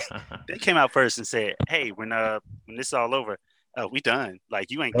said they came out first and said, "Hey, when this is all over, we done.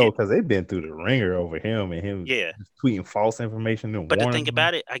 Like you ain't." Because they've been through the ringer over him and him. Yeah, tweeting false information. And but the thing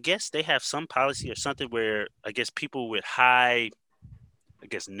about it, I guess they have some policy or something where I guess people with high,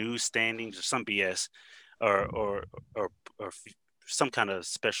 news standings or some BS, or some kind of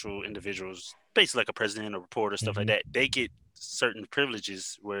special individuals, basically like a president or reporter, stuff like that. They get certain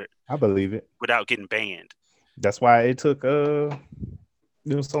privileges where I believe it without getting banned. That's why it took so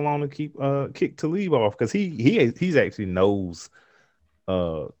long to keep kick Tlaib off, because he's actually knows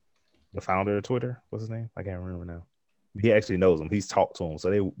the founder of Twitter. What's his name? I can't remember now. He actually knows him. He's talked to him,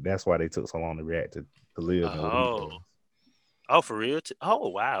 so that's why they took so long to react to Tlaib. Oh, for real? Oh,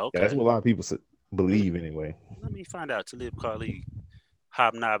 wow. Okay. Yeah, that's what a lot of people believe anyway. Let me find out. Tlaib Kweli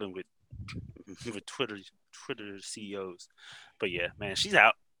hobnobbing with Twitter CEOs. But yeah, man, she's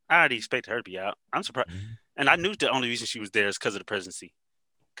out. I already expected her to be out. I'm surprised. And I knew the only reason she was there is because of the presidency.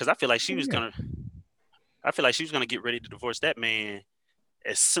 Because I feel like she was gonna get ready to divorce that man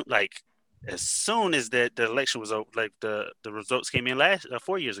as soon as the election was over, like the results came in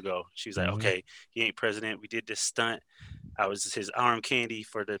 4 years ago. She was like, okay, he ain't president. We did this stunt. I was his arm candy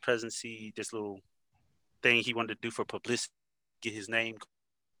for the presidency. This little thing he wanted to do for publicity, get his name,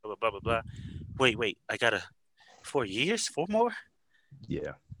 blah blah blah blah. Wait, I got 4 years, 4 more.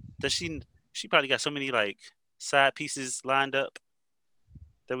 Yeah. Does she probably got so many like side pieces lined up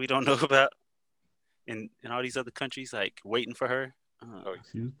that we don't know about in all these other countries, like waiting for her.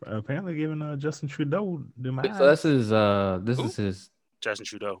 She was apparently giving Justin Trudeau the mind. So this is his Justin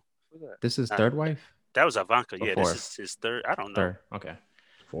Trudeau. This is third wife. That was Ivanka. Yeah, fourth? This is his third. I don't know. Third. Okay.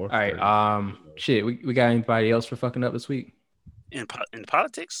 Fourth. All right. Shit. We got anybody else for fucking up this week? In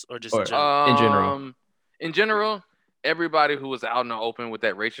politics or just in general? In general, everybody who was out in the open with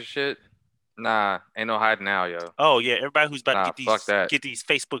that racist shit. Nah, ain't no hiding now, yo. Oh yeah, everybody who's about to get these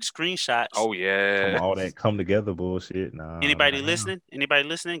Facebook screenshots. Oh yeah, all that come together bullshit. Nah. Anybody listening?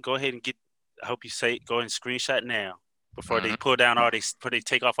 Go ahead and get. I hope you go ahead and screenshot now before they pull down before they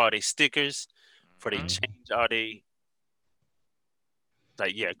take off all their stickers, before they change all they.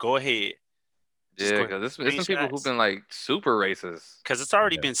 Like go ahead. Yeah, because there's some people who've been like super racist. Because it's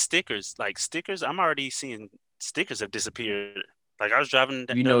already been stickers. Like stickers, I'm already seeing stickers have disappeared. Like I was driving.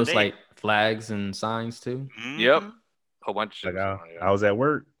 It's like flags and signs too. Yep, a bunch. Like I was at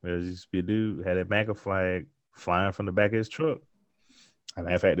work. There used to be a dude had a MAGA flag flying from the back of his truck. As a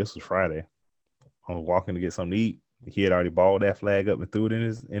matter of fact, this was Friday. I was walking to get something to eat. He had already balled that flag up and threw it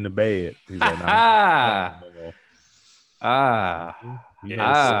in the bed. He's like,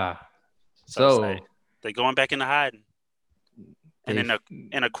 So they're going back into hiding. And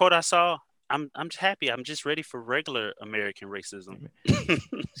in a quote I saw, I'm just happy. I'm just ready for regular American racism.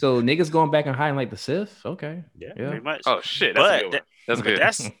 So niggas going back and hiding like the Sith? Okay. Yeah. Pretty much. Oh shit. That's good.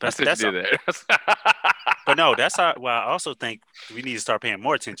 That's But no, that's how. Well, I also think we need to start paying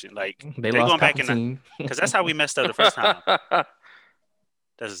more attention. Like They they're lost going back in Palpatine. because that's how we messed up the first time.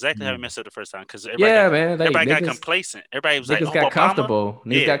 That's exactly how we messed up the first time. Because everybody got complacent. Everybody was like, niggas "Oh, got Obama?" comfortable.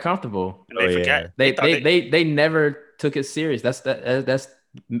 Niggas got comfortable. And they forgot. They never took it serious. That's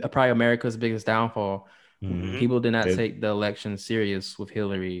probably America's biggest downfall. Mhm. People did not take the election serious with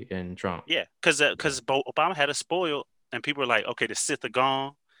Hillary and Trump. Yeah, because Obama had us spoiled, and people were like, "Okay, the Sith are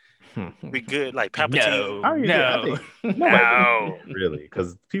gone. We good." Like Palpatine. No. Really,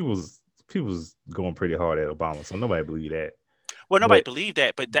 because people's going pretty hard at Obama, so nobody believed that. Well, nobody believed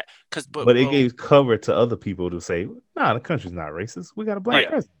that, but it gave cover to other people to say, "Nah, the country's not racist. We got a black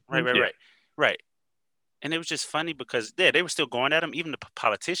president." Right. And it was just funny because they were still going at him, even the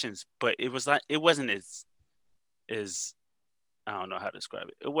politicians. But it was like it wasn't as I don't know how to describe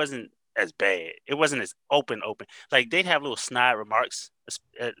it. It wasn't as bad. It wasn't as open. Like they'd have little snide remarks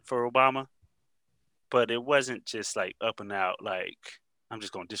for Obama, but it wasn't just like up and out. Like I'm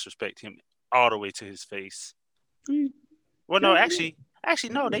just gonna disrespect him all the way to his face. Well, no, actually,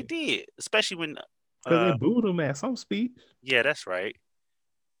 no, they did, especially when because they booed him at some speech. Yeah, that's right.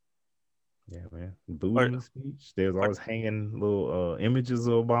 Yeah, man, booed him in speech. There's always hanging little images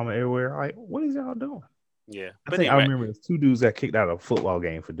of Obama everywhere. Like, what is y'all doing? Yeah, I remember there's 2 dudes that kicked out of a football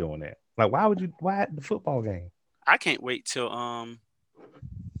game for doing that. Like, why at the football game? I can't wait till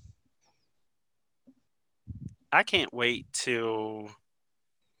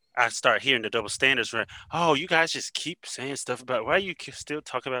I start hearing the double standards where, oh, you guys just keep saying stuff about why you still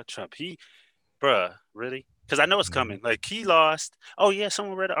talk about Trump. Bruh, really? Because I know it's coming. Like he lost. Oh yeah,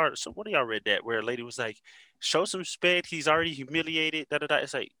 someone read art. So what of y'all read that where a lady was like, show some respect. He's already humiliated. Da da da.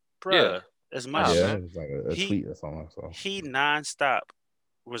 It's like, bruh, as much. Yeah, it was like a tweet or something. So he nonstop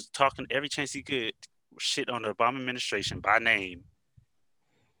was talking every chance he could shit on the Obama administration by name.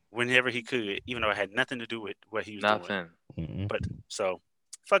 Whenever he could, even though it had nothing to do with what he was doing. Mm-hmm. But so.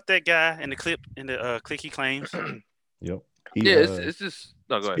 Fuck that guy in the clip he claims. Yep. It's just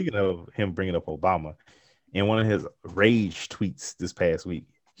go ahead. Speaking of him bringing up Obama, in one of his rage tweets this past week,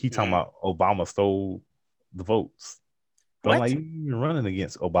 he talking about Obama stole the votes. I'm like, you're running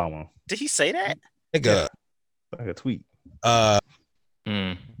against Obama. Did he say that? Yeah. Like a tweet.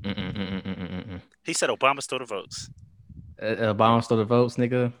 He said Obama stole the votes. Obama stole the votes,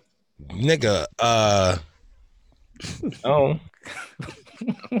 nigga. Oh.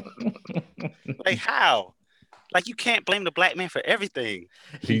 Like how? Like you can't blame the black man for everything.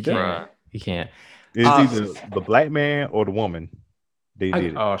 He can't. It's either the black man or the woman. They did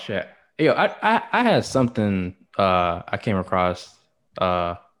it. Oh shit. Yo, I had something I came across.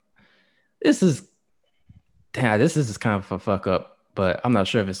 This is kind of a fuck up, but I'm not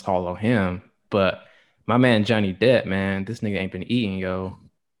sure if it's all on him. But my man Johnny Depp, man, this nigga ain't been eating, yo.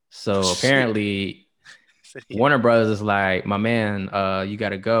 So apparently Warner Brothers is like, my man, you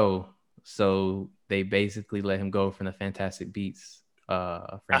gotta go. So they basically let him go from the Fantastic Beasts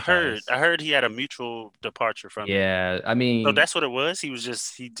franchise. I heard he had a mutual departure from it. Yeah, I mean, so that's what it was. He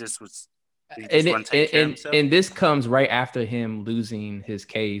just was. And this comes right after him losing his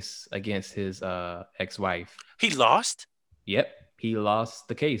case against his ex-wife. He lost? Yep, he lost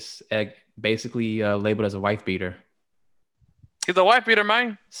the case. Basically labeled as a wife beater. He's a wife beater,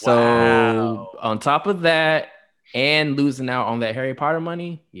 man. So on top of that, and losing out on that Harry Potter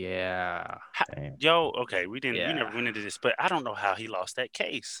money, yeah. Okay, we never went into this, but I don't know how he lost that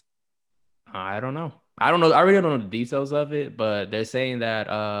case. I don't know. I really don't know the details of it, but they're saying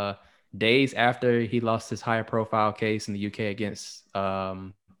that days after he lost his higher profile case in the UK against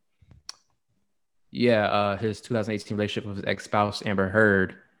his 2018 relationship with his ex-spouse Amber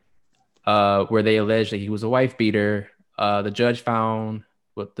Heard, where they alleged that he was a wife beater. The judge found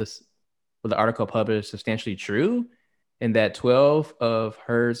what the article published substantially true, and that 12 of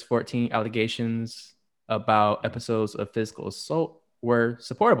Heard's 14 allegations about episodes of physical assault were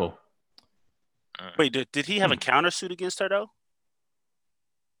supportable. Wait, did he have a countersuit against her though?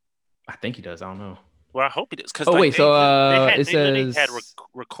 I think he does. I don't know. Well, I hope he does. Because they had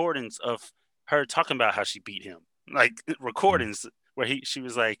recordings of her talking about how she beat him, like recordings where she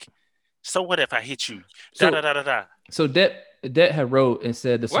was like, "So what if I hit you?" So Depp had wrote and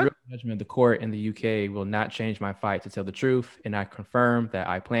said the surreal judgment of the court in the UK will not change my fight to tell the truth, and I confirm that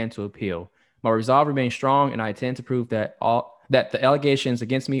I plan to appeal. My resolve remains strong, and I intend to prove that the allegations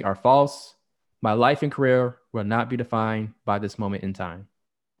against me are false. My life and career will not be defined by this moment in time.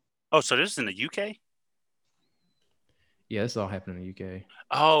 Oh, so this is in the UK? Yeah, this all happened in the UK.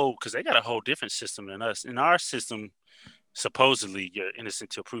 Oh, because they got a whole different system than us. In our system, supposedly you're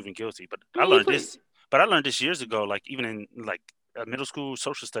innocent till proven guilty. But I learned this years ago. Like even in like middle school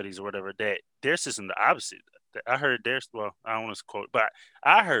social studies or whatever, that their system the opposite. I heard theirs. Well, I don't want to quote, but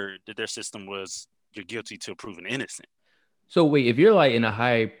I heard that their system was you're guilty till proven innocent. So wait, if you're like in a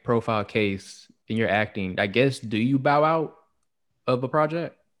high profile case and you're acting, I guess do you bow out of a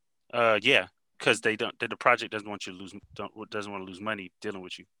project? Yeah, because the project doesn't want you to doesn't want to lose money dealing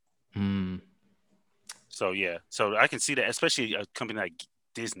with you. So yeah, so I can see that, especially a company like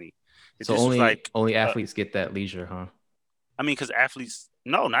Disney. So only athletes get that leisure, huh? I mean, because athletes,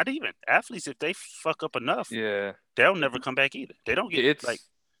 no, not even athletes. If they fuck up enough, they'll never come back either. They don't get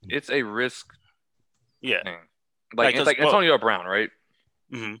it's a risk. Yeah, thing. Like Antonio Brown, right?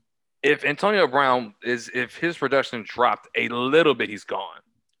 Mm-hmm. If Antonio Brown if his production dropped a little bit, he's gone.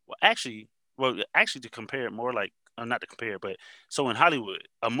 Well, actually, to compare it more, like not to compare, but so in Hollywood,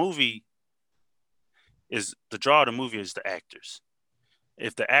 a movie is the draw of the movie is the actors.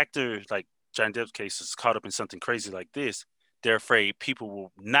 If the actor, like Johnny Depp's case, is caught up in something crazy like this, they're afraid people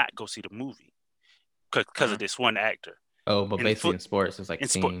will not go see the movie because of this one actor. Oh, but basically in sports, it's like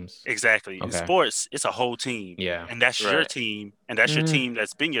teams. Exactly. Okay. In sports, it's a whole team. Yeah. And that's your team. And that's your team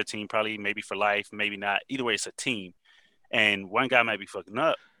that's been your team probably maybe for life, maybe not. Either way, it's a team. And one guy might be fucking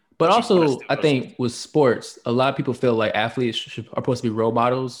up. But also, I think with sports, a lot of people feel like athletes are supposed to be role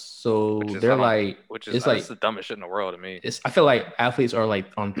models. So they're like, it's like the dumbest shit in the world to me. I feel like athletes are like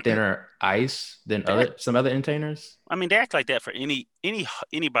on thinner ice than some other entertainers. I mean, they act like that for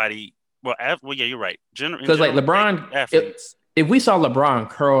anybody. Well, yeah, you're right. Because like LeBron, if we saw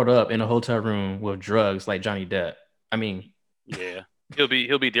LeBron curled up in a hotel room with drugs like Johnny Depp, I mean, yeah, he'll be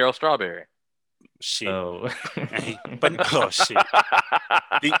Darryl Strawberry. Shit, shit,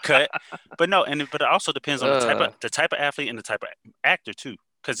 deep cut. But it also depends on the type of athlete and the type of actor too.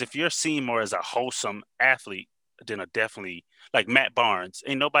 Because if you're seen more as a wholesome athlete, then definitely like Matt Barnes,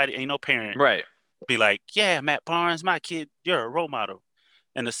 ain't no parent be like, yeah, Matt Barnes, my kid, you're a role model.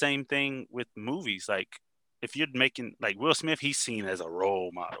 And the same thing with movies. Like, if you're making like Will Smith, he's seen as a role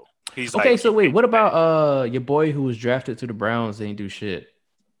model. He's okay. So wait, what about your boy who was drafted to the Browns and ain't do shit?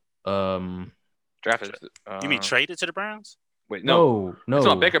 Drafted? You mean traded to the Browns? Wait, no. It's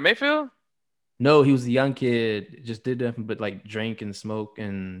not Baker Mayfield. No, he was a young kid. Just did nothing but like drink and smoke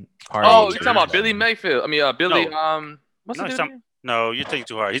and party. Oh, you're talking about Billy Mayfield? I mean, Billy. No. What's his name? No, you're thinking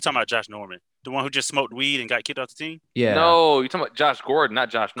too hard. He's talking about Josh Norman. The one who just smoked weed and got kicked off the team? Yeah. No, you're talking about Josh Gordon, not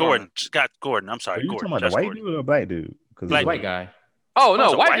Josh Norman. Scott Gordon. I'm sorry. Are you Gordon. talking about the white dude or a black dude? White guy. Oh,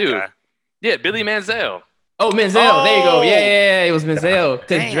 no, white dude. Guy. Yeah, Billy Manziel. Oh, Manziel. There you go. Yeah. It was Manziel.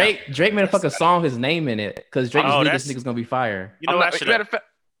 Because Drake made a fucking song with his name in it. Because Drake knew this nigga's going to be fire. You know, I should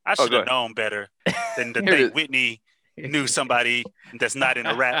have known better than to think Whitney knew somebody that's not in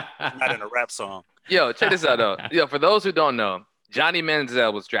a rap song. Yo, check this out, though. Yo, for those who don't know, Johnny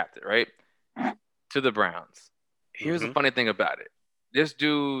Manziel was drafted, right? To the Browns. Here's the funny thing about it. This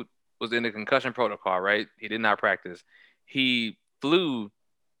dude was in the concussion protocol, right? He did not practice. He flew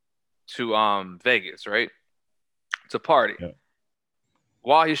to Vegas, right? To party. Yeah.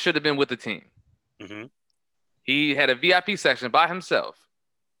 While he should have been with the team. Mm-hmm. He had a VIP section by himself.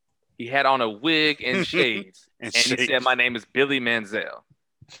 He had on a wig and shades. and he said, "My name is Billy Manziel."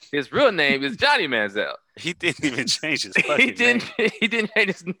 His real name is Johnny Manziel. He didn't even change his fucking name. He didn't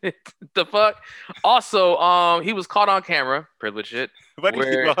change his name. The fuck? Also, he was caught on camera. Privilege shit.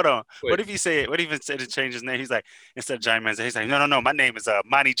 Hold on. What if he said to change his name? He's like, instead of Johnny Manziel, he's like, no, my name is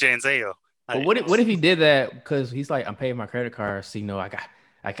Monty Janzel. Like, what if he did that because he's like, I'm paying my credit card, so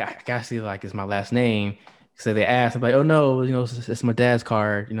I got to see like it's my last name. So they asked, I'm like, oh no, it's my dad's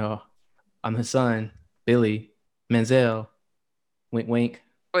card. I'm his son, Billy Manziel. Wink, wink.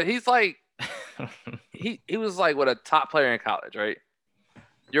 But he's like, he was like a top player in college, right?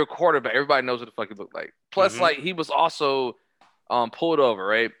 You're a quarterback. Everybody knows what the fuck he looked like. Plus, like he was also pulled over,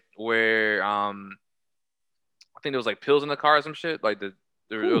 right? Where I think there was like pills in the car or some shit. Like there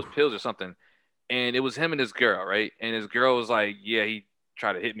was pills or something, and it was him and his girl, right? And his girl was like, yeah, he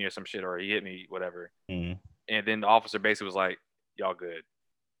tried to hit me or some shit, or he hit me, whatever. Mm-hmm. And then the officer basically was like, y'all good.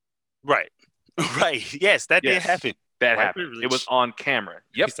 Right. Yes, that did happen. That happened. Privilege. It was on camera.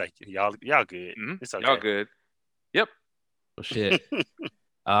 Yep. He's like, y'all good. Mm-hmm. It's okay. Y'all good. Yep. Oh shit.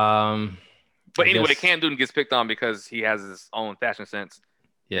 But anyway, Cam Newton gets picked on because he has his own fashion sense.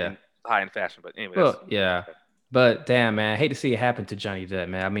 Yeah. High in fashion, but anyway. Well, yeah. But damn, man, I hate to see it happen to Johnny Depp,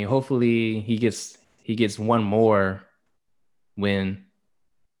 man. I mean, hopefully he gets one more win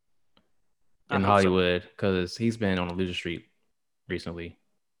in Hollywood because he's been on a loser streak recently.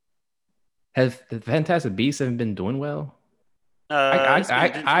 Has the Fantastic Beasts haven't been doing well?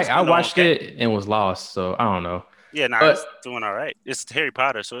 I watched it and was lost, so I don't know. Yeah, it's doing all right. It's Harry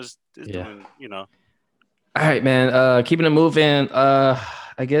Potter, so it's doing, All right, man. Keeping it moving.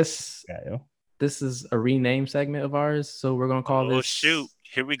 I guess this is a rename segment of ours, so we're gonna call this. Oh shoot!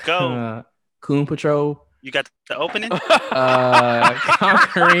 Here we go. Coon Patrol. You got the opening.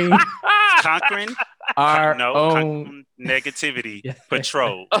 Conquering our own negativity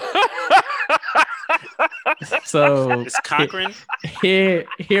patrol. So it's conquering. Here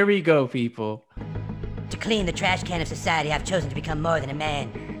we go, people. To clean the trash can of society, I've chosen to become more than a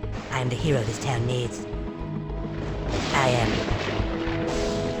man. I am the hero this town needs. I am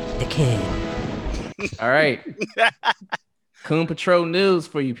the Coon. All right. Coon Patrol news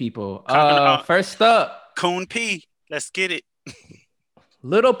for you people. First up, Coon P. Let's get it.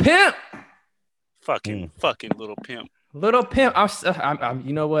 Little Pimp. Fucking Little Pimp. Little Pimp. I'm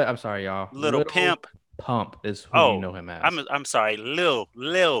you know what? I'm sorry, y'all. Little Pimp. Pump is who you know him as. I'm sorry, Lil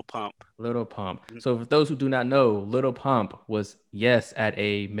Pump. Little Pump. So for those who do not know, Little Pump was at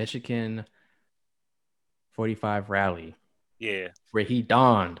a Michigan 45 rally. Yeah. Where he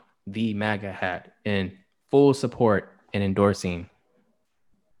donned the MAGA hat in full support and endorsing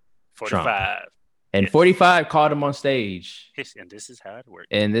 45. Trump. And 45 called him on stage. And this is how it works.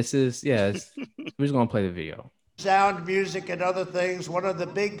 And this is, we're just going to play the video. Sound, music, and other things. One of the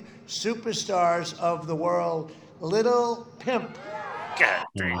big superstars of the world, Little Pimp. God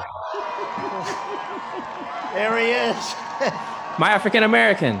damn. There he is. My African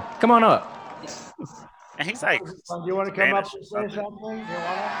American. Come on up. And he's like, do you want to come up and say something? You want to?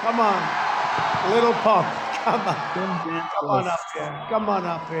 Come on. Little Pump. Come on. Come on up here. Come on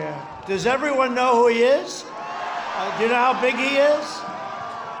up here. Does everyone know who he is? Do you know how big he is?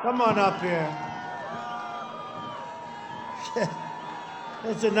 Come on up here.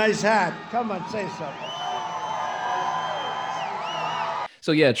 That's a nice hat. Come on, say something.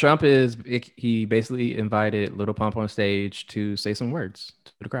 So Trump he basically invited Little Pump on stage to say some words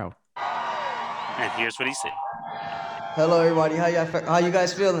to the crowd. And here's what he said. Hello, everybody. How you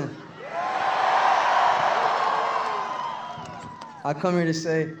guys feeling? I come here to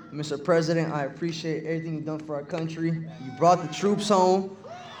say, Mr. President, I appreciate everything you've done for our country. You brought the troops home,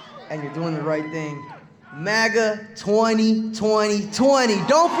 and you're doing the right thing. MAGA 2020.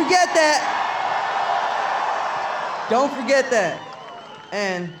 Don't forget that. Don't forget that.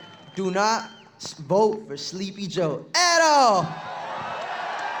 And do not vote for Sleepy Joe at all.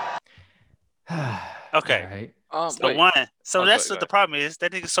 Okay. Right. So that's what the problem is.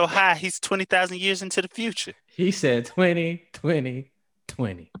 That nigga's so high, he's 20,000 years into the future. He said 2020.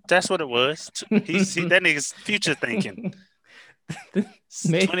 That's what it was. That nigga's future thinking.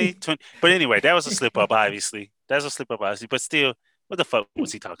 2020. But anyway, that was a slip up, obviously. But still, what the fuck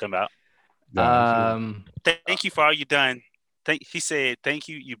was he talking about? Thank you for all you done. He said, thank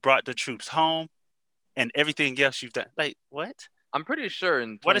you. You brought the troops home and everything else you've done. Like, what? I'm pretty sure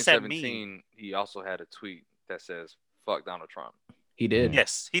in 2017, what does that mean? He also had a tweet that says, fuck Donald Trump. He did.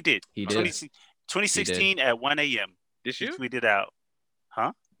 Yes, he did. 2016 at 1 a.m. Did you? He tweeted out.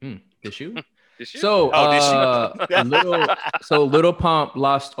 Huh? Did you? Did you? So, Little Pump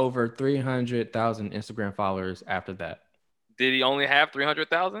lost over 300,000 Instagram followers after that. Did he only have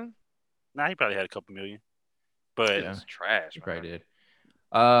 300,000? Nah, he probably had a couple million. But it's trash. He probably did.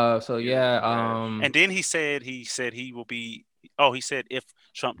 And then he said he will be. Oh, he said if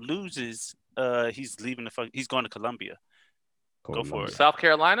Trump loses, he's leaving he's going to Colombia. Go for it. South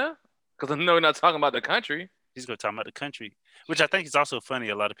Carolina? Because I know we're not talking about the country. He's going to talk about the country, which I think is also funny.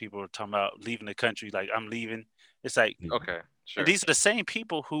 A lot of people are talking about leaving the country. Like, I'm leaving. It's like, okay, sure. These are the same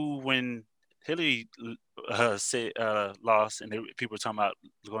people who, when Hillary said lost, and people were talking about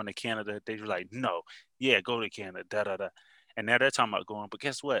going to Canada, they were like, no, go to Canada, da. And now they're talking about going. But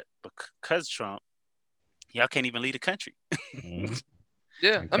guess what? Because Trump, y'all can't even leave the country.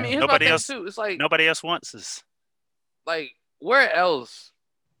 Yeah, I mean, nobody else. Too. It's like nobody else wants us. Like, where else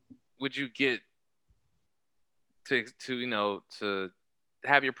would you get to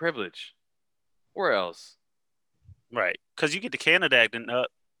have your privilege? Where else? Right, because you get the Canada acting up,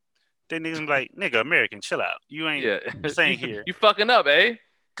 then niggas like, nigga, American, chill out. You ain't staying here. You fucking up, eh?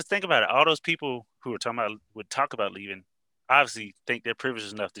 Because think about it. All those people who would talk about leaving, obviously think they're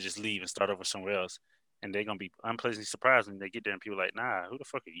privileged enough to just leave and start over somewhere else. And they're going to be unpleasantly surprised when they get there and people are like, nah, who the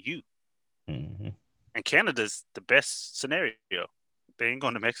fuck are you? Mm-hmm. And Canada's the best scenario. They ain't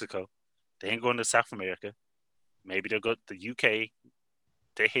going to Mexico. They ain't going to South America. Maybe they'll go to the UK.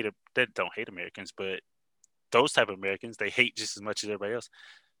 They don't hate Americans, but those type of Americans, they hate just as much as everybody else.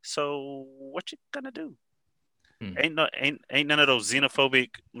 So what you gonna do? Ain't none of those xenophobic,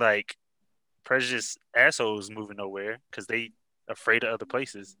 like, prejudiced assholes moving nowhere because they afraid of other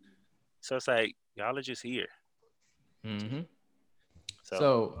places. So it's like, y'all are just here. Mm-hmm.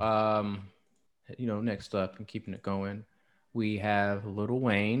 So next up and keeping it going, we have Lil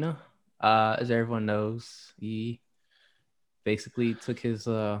Wayne. As everyone knows, he basically took his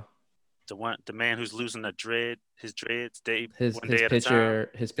the man who's losing his dreads his one day at a time.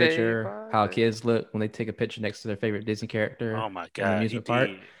 picture, how kids look when they take a picture next to their favorite Disney character. Oh my in god, the amusement park.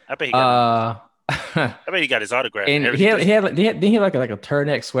 I bet he got. I bet he got his autograph. And he had didn't he have like a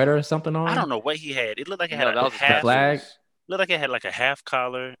turtleneck sweater or something on? I don't know what he had. It looked like it had a half flag. Looked like it had like a half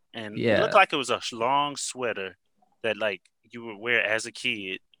collar, and it looked like it was a long sweater that like you would wear as a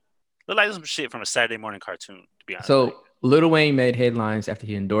kid. Looked like some shit from a Saturday morning cartoon, to be honest. So Lil Wayne made headlines after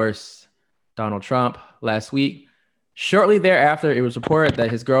he endorsed Donald Trump last week. Shortly thereafter, it was reported that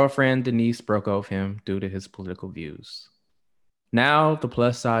his girlfriend Denise broke up with him due to his political views. Now the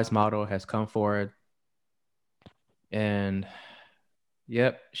plus size model has come forward, and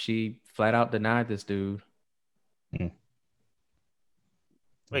yep, she flat out denied this dude.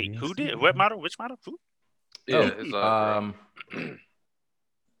 Wait, who did? What model? Which model? Who? Yeah,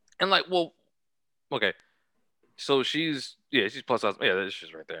 and like, well, okay. So she's plus size. Yeah,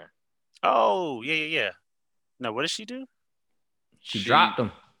 she's right there. Oh, yeah. Now, what did she do? She dropped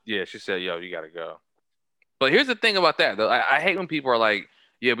him. Yeah, she said, "Yo, you gotta go." But here's the thing about that, though. I hate when people are like,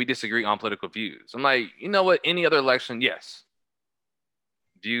 "Yeah, we disagree on political views." I'm like, you know what? Any other election, yes,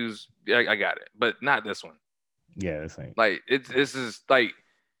 views, I got it, but not this one. Yeah, this ain't. Like, this is like.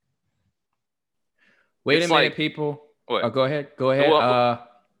 Wait a minute, people. What? Oh, go ahead.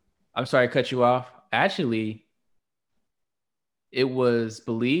 I'm sorry to cut you off. Actually, it was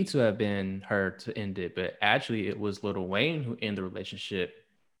believed to have been her to end it, but actually it was Lil Wayne who ended the relationship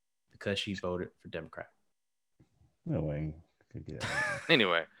because she voted for Democrat. Lil Wayne could get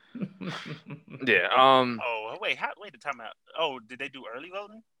Anyway. Yeah. Oh, wait. Wait the time out. Oh, did they do early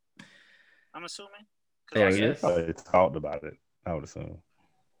voting? I'm assuming. Yeah, they probably talked about it. I would assume.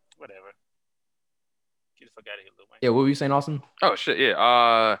 Whatever. Get the fuck out of here, Lil Wayne. Yeah, what were you saying, Austin? Oh shit,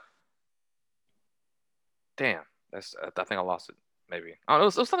 yeah. Damn, I think I lost it. Maybe I don't know,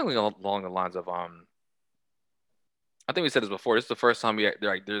 it was something along the lines of I think we said this before. This is the first time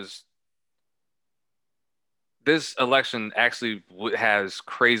there's this election actually has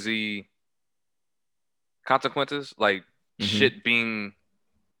crazy consequences, like shit being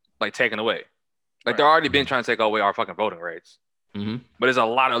like taken away. Like they're already been trying to take away our fucking voting rights, but there's a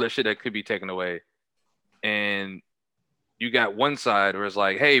lot of other shit that could be taken away. And you got one side where it's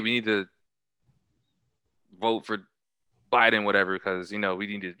like, hey, we need to vote for Biden, whatever, because, we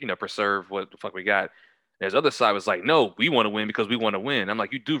need to, preserve what the fuck we got. There's other side was like, no, we want to win because we want to win. I'm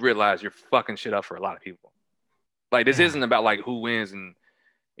like, you do realize you're fucking shit up for a lot of people. Like, this isn't about like who wins and,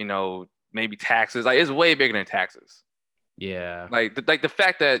 maybe taxes. Like, it's way bigger than taxes. Yeah. Like the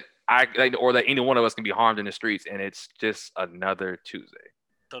fact that or that any one of us can be harmed in the streets and it's just another Tuesday.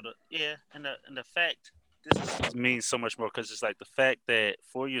 So and the fact this means so much more because it's like the fact that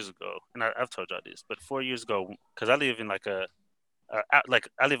 4 years ago, and I've told y'all this, but 4 years ago, because I live in like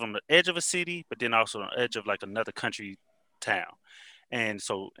I live on the edge of a city, but then also on the edge of like another country town, and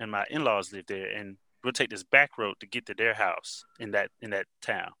my in-laws live there, and we'll take this back road to get to their house in that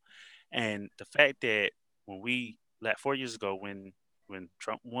town, and the fact that when 4 years ago when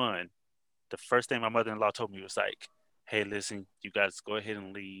Trump won, the first thing my mother-in-law told me was like, hey, listen, you guys go ahead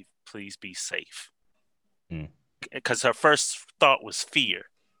and leave. Please be safe. Because her first thought was fear.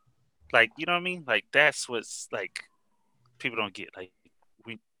 Like, you know what I mean? Like, that's what's like people don't get. Like,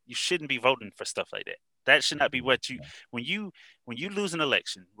 you shouldn't be voting for stuff like that. That should not be what when you lose an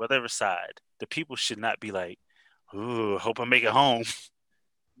election, whatever side, the people should not be like, ooh, hope I make it home.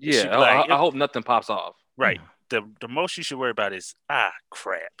 Yeah, I hope nothing pops off. Right. The most you should worry about is,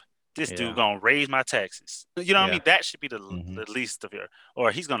 crap. This dude gonna raise my taxes. You know what I mean? That should be the least of it.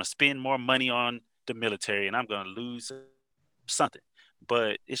 Or he's gonna spend more money on the military, and I'm gonna lose something.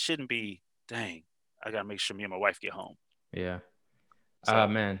 But it shouldn't be. Dang, I gotta make sure me and my wife get home. Yeah. So,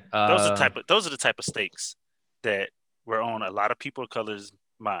 man. Those are the type of stakes that were on a lot of people of color's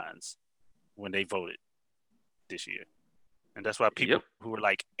minds when they voted this year, and that's why people who were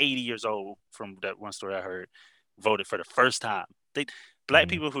like 80 years old, from that one story I heard, voted for the first time. A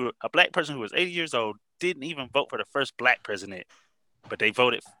black person who was 80 years old didn't even vote for the first black president, but they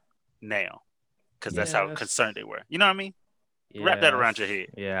voted now because that's how concerned they were. You know what I mean? Wrap that around your head.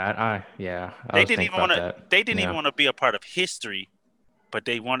 They didn't even want to. They didn't even want to be a part of history, but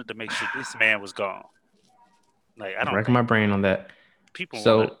they wanted to make sure this man was gone. Like, I don't racking my brain on that. People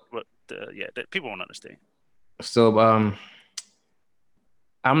people won't understand. So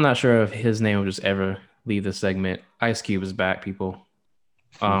I'm not sure if his name will just ever leave the segment. Ice Cube is back, people.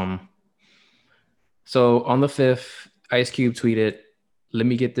 So on the 5th, Ice Cube tweeted, "Let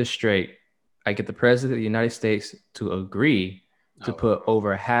me get this straight. I get the president of the United States to agree to put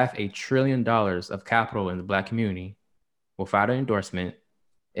over $500 billion of capital in the Black community without an endorsement,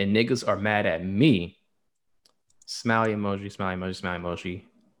 and niggas are mad at me. Smiley emoji, smiley emoji, smiley emoji.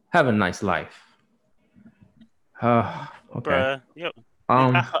 Have a nice life. Okay. Bruh,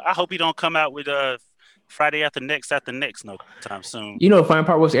 I hope he don't come out with Friday after next no time soon. You know, the funny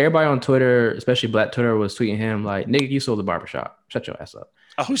part was everybody on Twitter, especially Black Twitter, was tweeting him like, "Nigga, you sold the barbershop. Shut your ass up."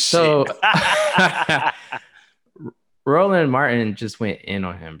 Oh so, shit. Roland Martin just went in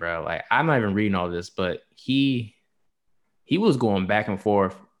on him, bro. Like, I'm not even reading all this, but he was going back and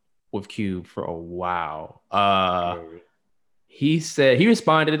forth with Cube for a while. He said he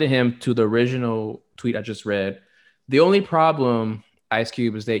responded to him to the original tweet I just read. The only problem, Ice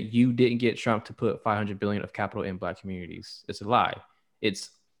Cube, is that you didn't get Trump to put $500 billion of capital in Black communities. It's a lie. It's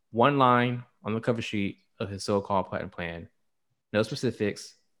one line on the cover sheet of his so-called platinum plan. No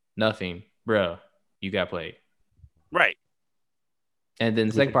specifics, nothing. Bruh, you got played. Right. And then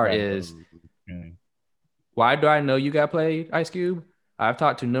the second part is, why do I know you got played, Ice Cube? I've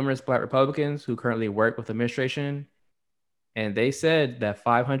talked to numerous Black Republicans who currently work with the administration, and they said that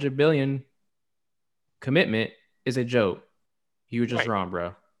 $500 billion commitment is a joke. You were just wrong,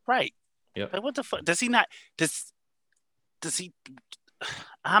 bro. Right. Yep. Like, what the fuck? Does he not? Does he?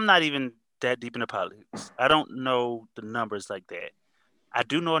 I'm not even that deep into politics. I don't know the numbers like that. I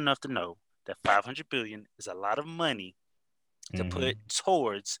do know enough to know that $500 billion is a lot of money to put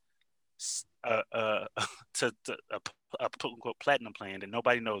towards a quote unquote platinum plan that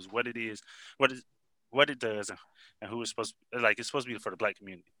nobody knows what it is, what it does, and who it's supposed to, like. It's supposed to be for the Black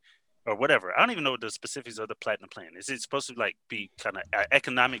community or whatever. I don't even know the specifics of the platinum plan. Is it supposed to like be kind of an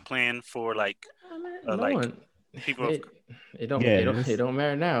economic plan for like people? It don't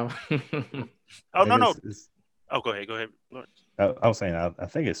matter now. Oh no. Oh, go ahead. Lord. I was saying, I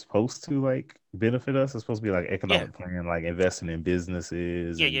think it's supposed to like benefit us. It's supposed to be like economic plan, like investing in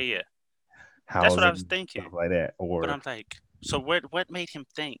businesses. Yeah. Housing, that's what I was thinking. Like that. But I'm like, so what made him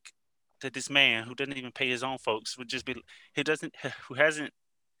think that this man who doesn't even pay his own folks would just be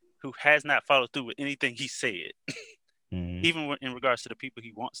who has not followed through with anything he said, even in regards to the people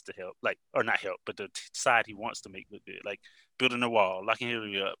he wants to help, like, or not help, but the side he wants to make look good, like building a wall, locking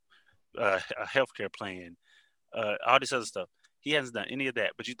Hillary up, a healthcare plan, all this other stuff. He hasn't done any of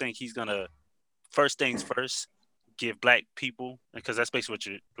that. But you think he's gonna, first things first, give Black people, because that's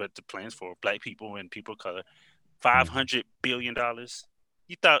basically what the plan's for, Black people and people of color, $500 billion.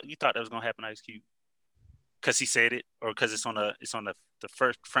 You thought that was gonna happen, Ice Cube? Because he said it, or because it's on the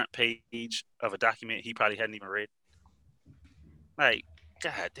first front page of a document he probably hadn't even read. Like,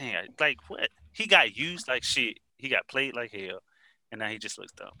 god damn, like what? He got used like shit. He got played like hell, and now he just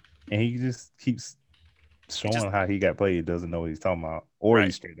looks dumb. And he just keeps showing how he got played. Doesn't know what he's talking about, or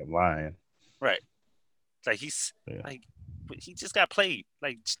he's straight up lying. Right. Like like he just got played.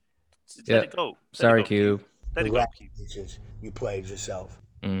 Like, let it go. Sorry, Cube. Let it go. You played yourself.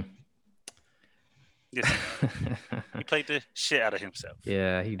 Yes. He played the shit out of himself.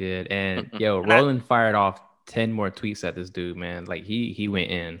 Yeah, he did. And Roland fired off 10 more tweets at this dude, man. Like he went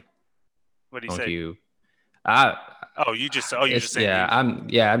in. What did he say? You. You just saying.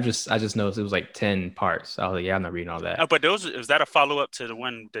 I just noticed it was like 10 parts. I was like, I'm not reading all that. But was that a follow up to the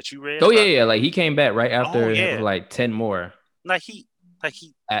one that you read? Oh yeah. Like he came back right after like 10 more. Like he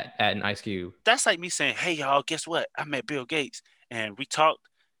at an Ice Cube. That's like me saying, hey y'all, guess what? I met Bill Gates and we talked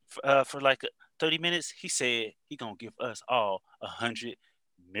for like 30 minutes. He said he gonna give us all $100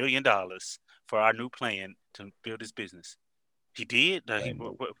 million for our new plan to build his business. He did?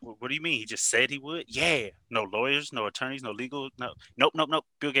 What do you mean? He just said he would? Yeah. No lawyers, no attorneys, no legal. No. Nope.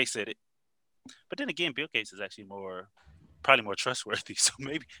 Bill Gates said it. But then again, Bill Gates is actually probably more trustworthy. So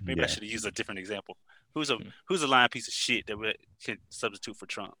maybe I should have used a different example. Who's a lying piece of shit that we can substitute for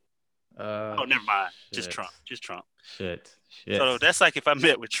Trump? Never mind. Just Trump. Shit. So that's like if I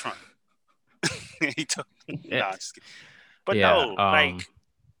met with Trump. He told me. Nah, just kidding. But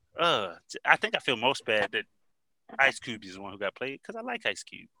I think I feel most bad that Ice Cube is the one who got played because I like Ice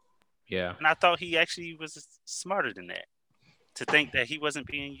Cube. Yeah. And I thought he actually was smarter than that to think that he wasn't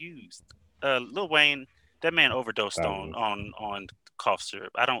being used. Lil Wayne, that man overdosed on cough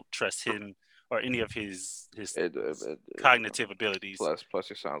syrup. I don't trust him or any of his cognitive abilities. Plus,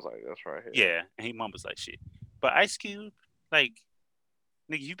 it sounds like that's right here. Yeah, and he mumbles like shit. But Ice Cube, like,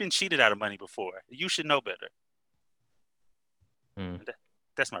 nigga, you've been cheated out of money before. You should know better.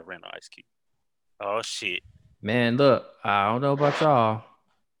 That's my rant on Ice Cube. Oh shit. Man, look, I don't know about y'all.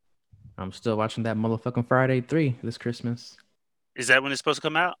 I'm still watching that motherfucking Friday 3 this Christmas. Is that when it's supposed to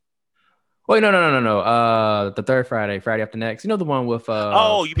come out? Wait, no. The third Friday after next. You know the one with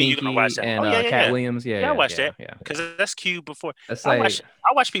Oh, you mean you're Pinky gonna watch that? and Oh yeah, yeah, Cat yeah. Williams? Yeah, Yeah, I watched yeah, that. yeah. Because that's cute. Before That's I like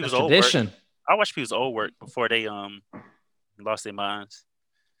watch people's that's old tradition. work. I watch people's old work before they lost their minds.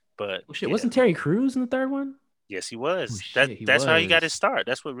 But Oh, shit, wasn't Terry Crews in the third one? yes, he was. Oh, shit, he That's how he got was. his start.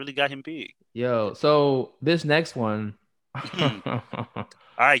 That's what really got him big. Yo, so this next one. All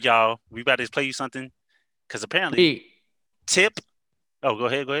right, y'all. We about to play you something because apparently Tip. Oh, go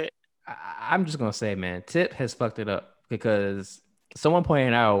ahead. I'm just gonna say, man, Tip has fucked it up because someone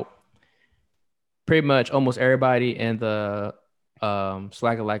pointed out pretty much almost everybody in the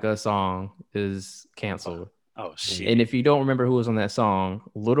Swagger Like Us song is canceled. Oh shit. And if you don't remember who was on that song,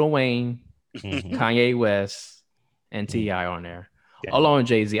 Lil Wayne, Kanye West, and T.I. on there. Along with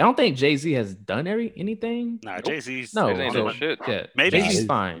Jay-Z. I don't think Jay-Z has done anything. Nah, Jay-Z's no ain't doing shit. Yeah, Maybe Jay-Z's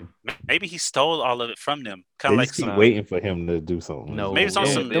fine. Maybe he stole all of it from them. Kind They of like just keep some waiting for him to do something. No, maybe it's on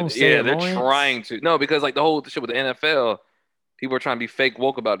some. Don't say it, they're Lawrence. trying to. No, because like the whole shit with the NFL, people are trying to be fake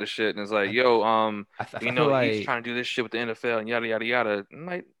woke about this shit, and it's like, yo, I you feel know, like- he's trying to do this shit with the NFL and yada yada yada. I'm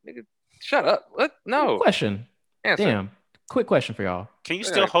like, nigga, shut up. What? No. Question. Answer. Damn. Quick question for y'all. Can you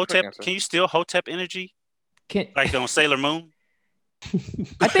Yeah, still quick Hotep? answer. Can you still Hotep energy? Like on Sailor Moon?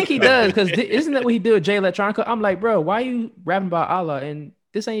 I think he does because isn't that what he did with Jay Electronica? I'm like, bro, why you rapping about Allah and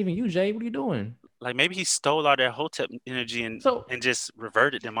this ain't even you, Jay? What are you doing? Like maybe he stole all that Hotep energy and just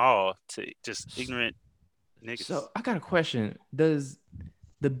reverted them all to just ignorant niggas. So I got a question. Does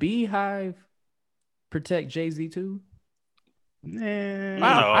the Beehive protect Jay-Z too?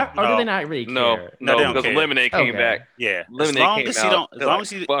 Nah. Or do they not really care? No, they don't because care. Lemonade came back. Yeah, Lemonade as came out. long They're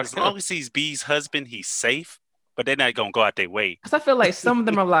as long as he's B's husband, he's safe. But they're not gonna go out their way. Because I feel like some of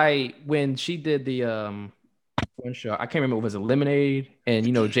them are like when she did the one show, I can't remember, it was a Lemonade, and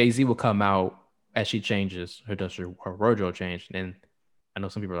you know Jay-Z will come out as she changes her wardrobe change, and I know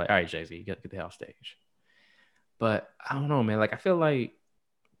some people are like, all right, Jay-Z, you get the hell off stage. But I don't know, man. Like I feel like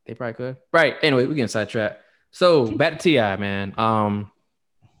they probably could. Right. Anyway, we getting sidetracked. So back to T.I., man.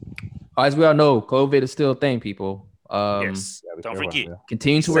 As we all know, COVID is still a thing, people. Yes. Don't forget.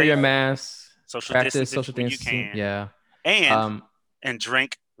 Continue to wear your mask. Social Practice distance social when you distancing. can. Yeah. And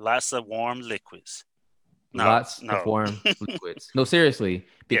drink lots of warm liquids. Lots of warm liquids. No, seriously,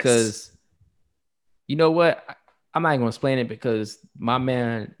 because you know what? I'm not even gonna explain it because my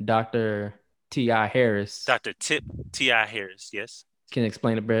man, Dr. T.I. Harris, Dr. Tip T.I. Harris, yes, can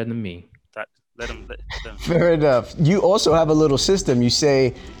explain it better than me. Let him. Fair enough. You also have a little system. You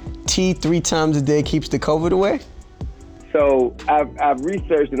say tea 3 times a day keeps the COVID away? So I've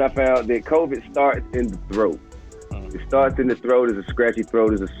researched and I found that COVID starts in the throat. It starts in the throat as a scratchy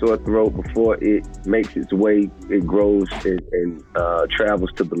throat, as a sore throat before it makes its way, it grows and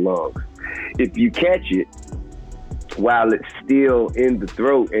travels to the lungs. If you catch it while it's still in the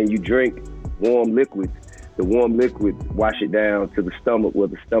throat and you drink warm liquids, the warm liquid wash it down to the stomach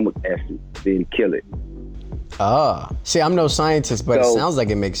with the stomach acid, then kill it. See, I'm no scientist, but it sounds like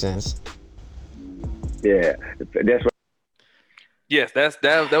it makes sense. Yeah, that's what. Yes, that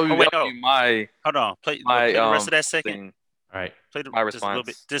would be my. Hold on, play the rest of that second. Thing. All right, play my just a little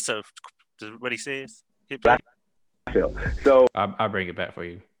bit. response. Just what he says. Hit play. So I'll bring it back for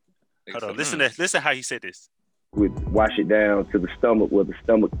you. Hold on, listen how he said this. Would wash it down to the stomach with the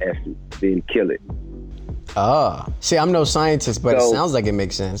stomach acid, then kill it. See, I'm no scientist, but it sounds like it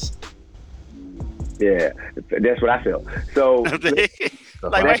makes sense. Yeah, that's what I felt. So,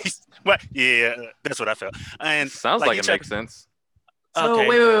 like, what? Yeah, that's what I felt. And sounds like it makes sense. So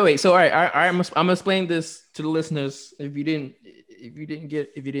Okay. wait. So all right, I'm gonna explain this to the listeners if you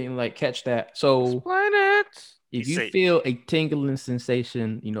didn't like catch that. So explain it. If You you say- feel a tingling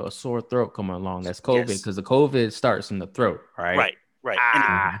sensation, you know, a sore throat coming along, that's COVID Yes. because the COVID starts in the throat, right? Right.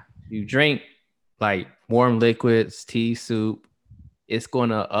 You drink like warm liquids, tea, soup, it's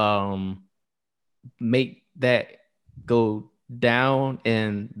gonna make that go down,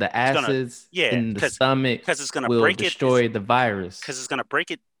 and the gonna- acids yeah, in the 'cause- stomach 'cause it's gonna will break it- destroy the virus. Because it's gonna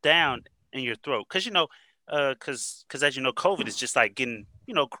break it down in your throat. Because you know, because as you know, COVID is just like getting,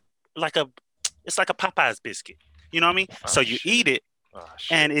 you know, it's like a Popeyes biscuit. You know what I mean? So you eat it,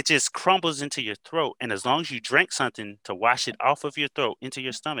 and it just crumbles into your throat. And as long as you drink something to wash it off of your throat into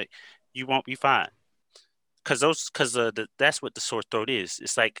your stomach, you won't be fine. Because that's what the sore throat is.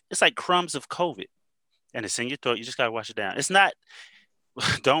 It's like crumbs of COVID, and it's in your throat. You just gotta wash it down. It's not.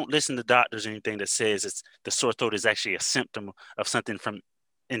 Don't listen to doctors or anything that says the sore throat is actually a symptom of something from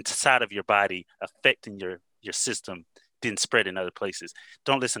inside of your body affecting your system, then spread in other places.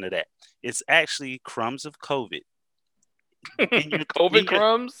 Don't listen to that. It's actually crumbs of COVID COVID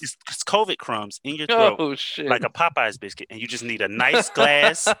crumbs? It's COVID crumbs in your throat. Oh shit! Like a Popeye's biscuit, and you just need a nice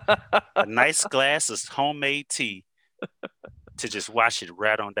glass of homemade tea to just wash it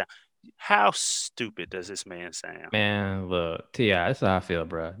right on down. How stupid does this man sound? Man, look, T.I., that's how I feel,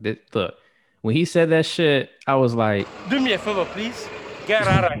 bro. Look, when he said that shit, I was like, do me a favor, please. Get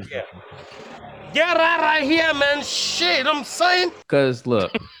out of here. Get out of here, man. Shit, I'm saying. Cause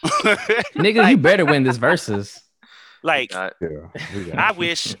look, nigga, you better win this versus. Like, I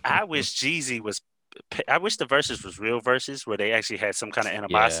wish Jeezy was. I wish the verses was real verses where they actually had some kind of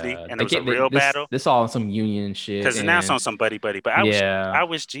animosity and it was a real battle. This all on some union shit. Because now it's on some buddy. But I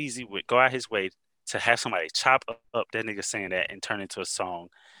wish Jeezy would go out his way to have somebody chop up that nigga saying that and turn it into a song.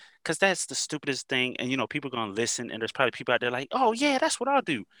 Because that's the stupidest thing. And, people are going to listen. And there's probably people out there like, oh, yeah, that's what I'll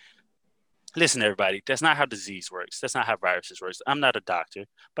do. Listen, everybody, that's not how disease works. That's not how viruses work. I'm not a doctor,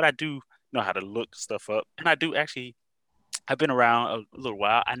 but I do know how to look stuff up. And I do actually, I've been around a little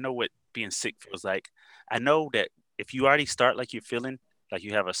while. I know what being sick feels like. I know that if you already start like you're feeling, like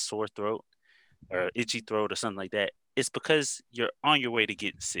you have a sore throat or itchy throat or something like that, it's because you're on your way to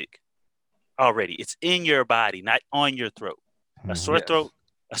getting sick already. It's in your body, not on your throat. A sore throat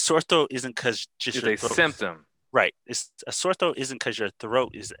isn't because just it's your a throat. Symptom. Right. It's a sore throat isn't because your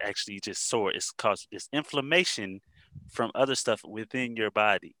throat is actually just sore. It's inflammation from other stuff within your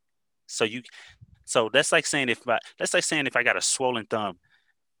body. So that's like saying if I got a swollen thumb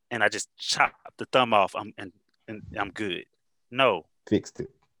and I just chop the thumb off, and I'm good. No. Fixed it.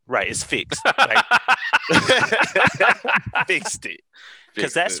 Right, it's fixed. Right? Fixed it.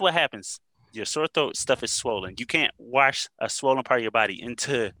 Because that's what happens. Your sore throat stuff is swollen. You can't wash a swollen part of your body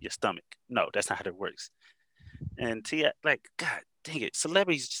into your stomach. No, that's not how it works. And God dang it,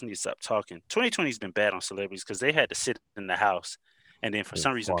 celebrities just need to stop talking. 2020 has been bad on celebrities because they had to sit in the house. And then for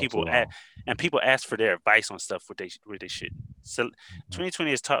some reason, people ask for their advice on stuff where they should. So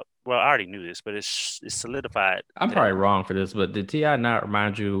 2020 is top. Well, I already knew this, but it's solidified. I'm probably wrong for this, but did T.I. not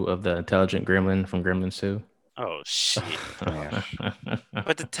remind you of the intelligent gremlin from Gremlins 2? Oh shit!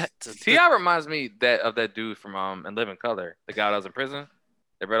 But the T.I. reminds me of that dude from In Living Color, the guy that was in prison.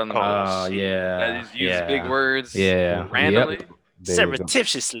 They read on the yeah, that used big words, randomly,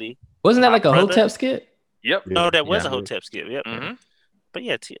 surreptitiously. Wasn't that like a Hotep skit? Yep. No, that was a Hotep skit. Yep. Mm-hmm. But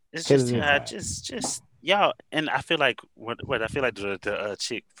yeah, it's just y'all, and I feel like what I feel like the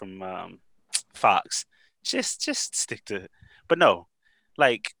chick from Fox, just stick to it. But no,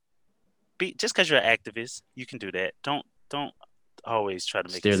 like, just because you're an activist, you can do that. Don't always try to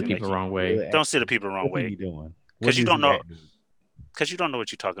make steer the people the wrong way. Don't steer the people the wrong way. What are you doing? Because you don't know. Because you don't know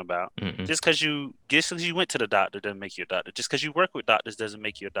what you're talking about. Mm-mm. Just because you went to the doctor doesn't make you a doctor. Just because you work with doctors doesn't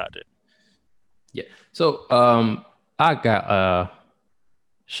make you a doctor. Yeah. So I got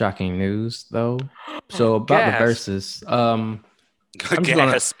shocking news though. So about the verses. I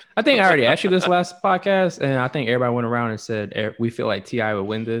think I already asked you this last podcast, and I think everybody went around and said we feel like T.I. would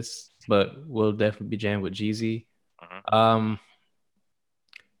win this, but we'll definitely be jammed with Jeezy. I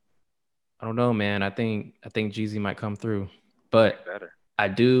don't know, man. I think Jeezy might come through, but I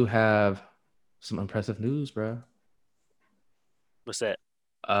do have some impressive news, bro. What's that?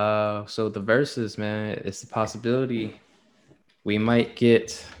 So the verses, man, it's a possibility we might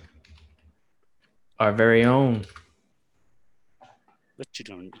get our very own. What you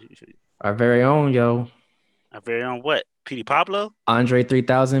doing? Our very own, yo. Our very own what? Petey Pablo? Andre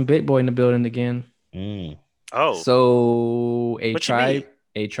 3000 Big Boy in the building again. Oh. So a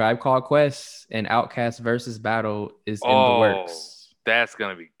Tribe Called Quest and Outkast versus battle is in the works. That's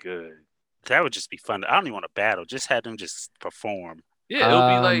gonna be good. That would just be fun. I don't even want to battle. Just have them just perform. Yeah, it'll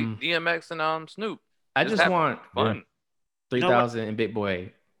be like DMX and Snoop. I just want fun. 3000 and Big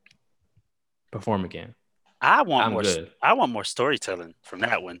Boy perform again. I want more storytelling from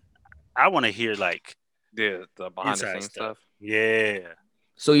that one. I want to hear the behind the scenes stuff. Yeah.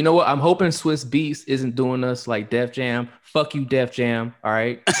 So you know what? I'm hoping Swiss Beats isn't doing us like Def Jam. Fuck you, Def Jam. All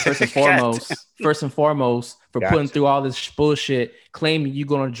right. First and foremost, for putting through all this bullshit, claiming you're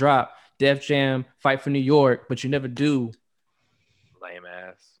gonna drop Def Jam, Fight for New York, but you never do. Lame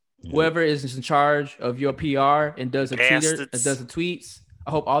ass. Whoever is in charge of your PR and does the tweets,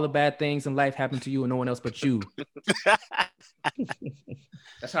 I hope all the bad things in life happen to you and no one else but you.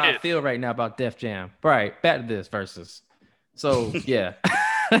 That's how I feel right now about Def Jam. Right, back to this versus. So yeah,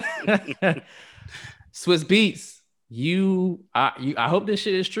 Swiss Beats. I hope this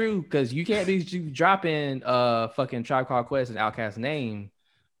shit is true because you can't be dropping fucking Tribe Called Quest and Outkast name.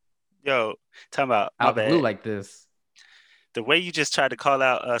 Yo, talking about out the blue like this. The way you just tried to call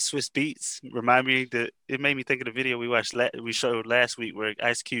out Swiss Beats remind me that it made me think of the video we showed last week where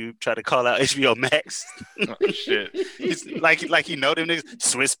Ice Cube tried to call out HBO Max. Oh, shit. He's like you know them niggas.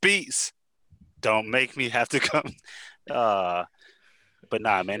 Swiss Beats. Don't make me have to come. But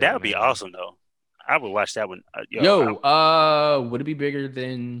nah, man, that would be awesome though. I would watch that one. Would it be bigger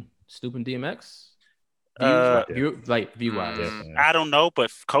than Snoop and DMX? View wise. I don't know, but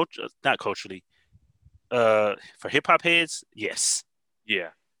not culturally. For hip hop heads, yes. Yeah.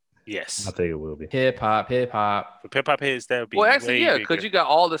 Yes. I think it will be. Hip hop. For hip hop heads, that would be. Well, actually, yeah, bigger. because you got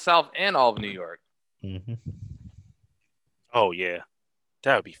all the South and all of New York. Mm-hmm. Oh yeah,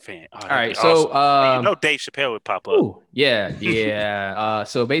 that would be fan. All right, awesome. so Dave Chappelle would pop up. Yeah.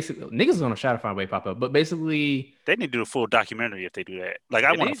 So basically, niggas gonna try to find a way to pop up, but basically, they need to do a full documentary if they do that. Like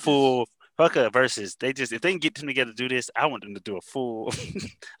I want a full versus. If they can get them together to do this, I want them to do a full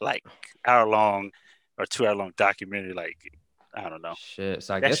like hour-long or 2-hour-long documentary. Like I don't know. Shit.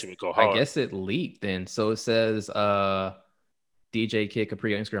 So I that guess shit would go hard. I guess it leaked then. So it says DJ Kid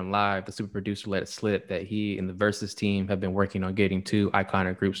Capri on Instagram Live, the super producer, let it slip that he and the Versus team have been working on getting 2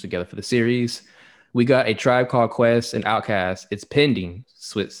 iconic groups together for the series. We got a Tribe Called Quest and Outkast. It's pending,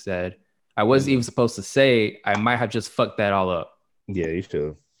 Switz said. I wasn't even supposed to say I might have just fucked that all up. Yeah, you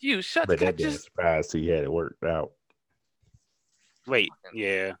should. You shut but the that damn surprise till you had it worked out. Wait,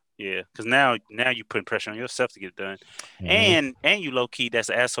 yeah. Because now you putting pressure on yourself to get it done, and you low key that's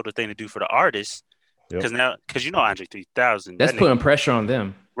an asshole thing to do for the artist. Because because you know Andre 3000. That's putting pressure on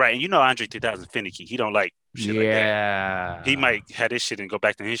them, right? And you know Andre 3000 finicky. He don't like shit like that. He might have this shit and go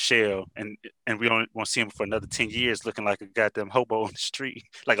back to his shell, and we don't want to see him for another 10 years looking like a goddamn hobo on the street,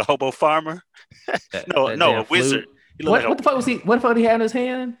 like a hobo farmer. A wizard. What the fuck was he? What the fuck did he have in his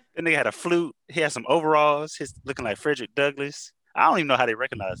hand? Then they had a flute. He had some overalls. He's looking like Frederick Douglass. I don't even know how they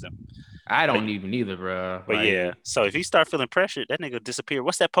recognize him. I don't even either, bro. But yeah, so if he start feeling pressured, that nigga disappear.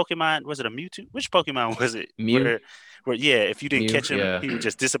 What's that Pokemon? Was it a Mewtwo? Which Pokemon was it? Mew. Where if you didn't catch him, he would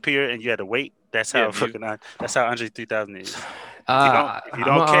just disappear and you had to wait. That's how that's how Andre 3000 is. If you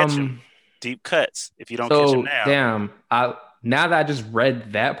don't catch him, deep cuts. If you don't catch him now, now that I just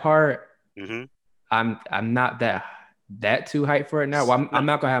read that part, mm-hmm. I'm not that too hyped for it now. Well, I'm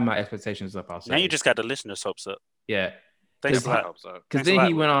not gonna have my expectations up. I'll say. Now you just got the listeners' hopes up. Yeah. Thanks a lot. Because then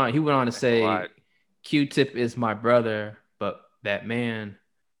he went on to say, Q-Tip is my brother, but that man,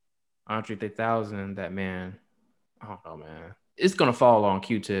 Andre 3000, that man, I don't know, man. It's gonna fall on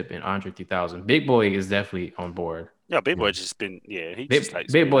Q-Tip and Andre 3000. Big Boy is definitely on board. Yeah, Big Boy just been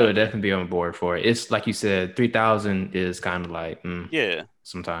Big Boy would definitely be on board for it. It's like you said, 3000 is kind of like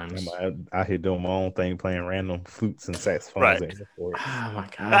sometimes. I hear doing my own thing, playing random flutes and saxophones. Right. Oh my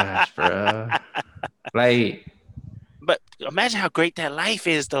gosh, bro! Like. But imagine how great that life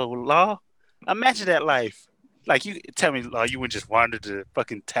is, though, Law. Imagine that life. Like, you tell me, Law, you would just wander to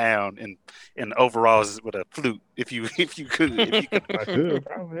fucking town in overalls with a flute if you could. I could,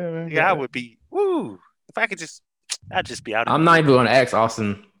 probably. Yeah, I would be. Woo! If I could I'd just be out. I'm not even going to ask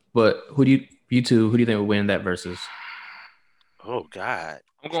Austin, but who do you think would win that versus? Oh God,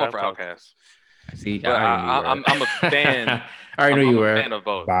 I'm going for Outkast. See, I'm a fan. I already knew you were a fan of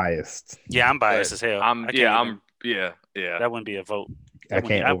both. Biased. Yeah, I'm biased as hell. Yeah. That wouldn't be a vote. I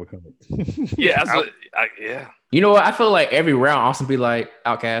can't overcome it. Yeah. You know what? I feel like every round Austin be like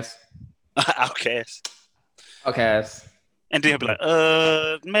Outkast. Outkast. And then he'll be like,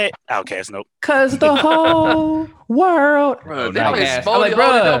 man, Outkast, nope. Cause the whole world. Bro, Rosa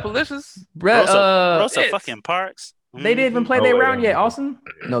fucking Parks. They didn't even play their round yet, Austin.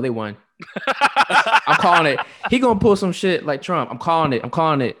 No, they won. I'm calling it. He gonna pull some shit like Trump. I'm calling it.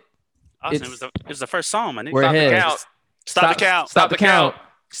 Austin, it was the first song, man. We're ahead. Stop the count. Stop the count.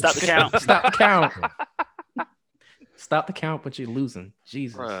 Stop the count. Stop the count. Stop the count, but you're losing.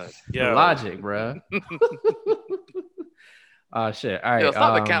 Jesus. The logic, bro. Oh, shit. All right.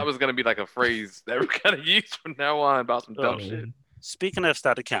 Stop the count was going to be like a phrase that we're going to use from now on about some dumb shit. Speaking of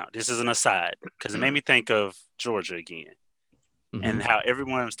stop the count, this is an aside because it made me think of Georgia again and how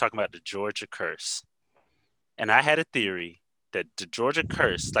everyone was talking about the Georgia curse. And I had a theory that the Georgia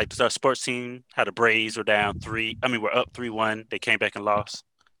curse, like the sports team, how the Braves were down we're up 3-1. They came back and lost.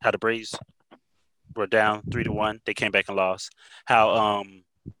 How the Braves were down 3-1. They came back and lost. How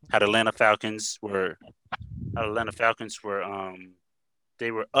the Atlanta Falcons were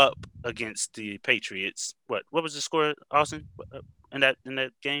they were up against the Patriots. What was the score, Austin, in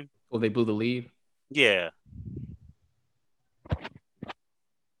that game? Oh, they blew the lead? Yeah.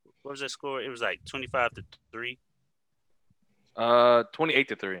 What was that score? It was like 25-3.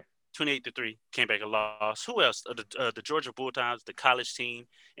 28-3. 28-3. Came back and lost. Who else? The Georgia Bulldogs, the college team,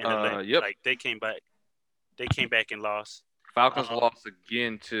 and they came back and lost. Falcons lost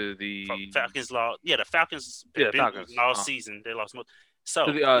again to the Falcons lost. Yeah, the Falcons. Yeah, been Falcons. losing all season. They lost most. So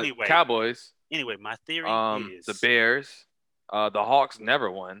to the anyway, Cowboys. Anyway, my theory is the Bears. The Hawks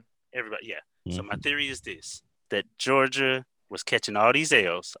never won. Everybody, yeah. So my theory is this: that Georgia was catching all these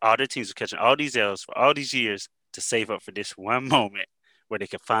L's. All their teams were catching all these L's for all these years to save up for this one moment where they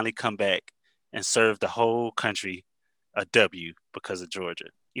could finally come back and serve the whole country a W because of Georgia,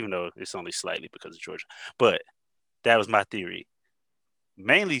 even though it's only slightly because of Georgia. But that was my theory,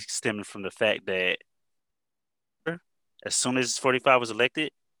 mainly stemming from the fact that as soon as 45 was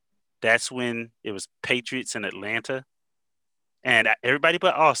elected, that's when it was Patriots in Atlanta. And everybody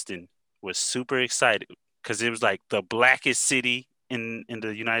but Austin was super excited because it was like the blackest city in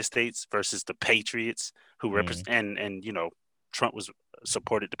the United States versus the Patriots who represent, and you know, Trump was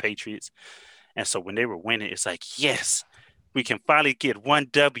supported the Patriots. And so when they were winning, it's like, yes, we can finally get one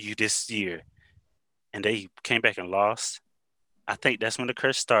W this year. And they came back and lost. I think that's when the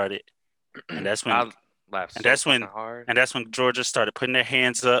curse started. And that's when that's when Georgia started putting their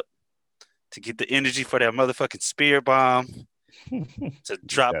hands up to get the energy for that motherfucking spear bomb to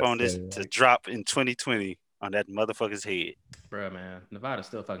drop drop in 2020 on that motherfucker's head. Bro, man, Nevada's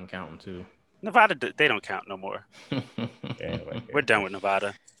still fucking counting too. Nevada, they don't count no more. We're done with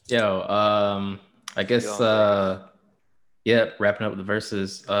Nevada. Yo, I guess wrapping up the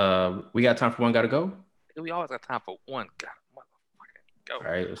verses. We got time for one gotta go. We always got time for one gotta motherfucking go.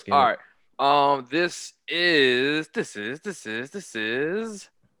 All right, let's get All it. right. This is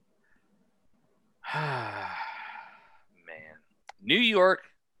man. New York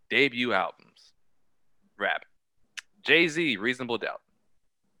debut albums. Rap. Jay-Z, Reasonable Doubt.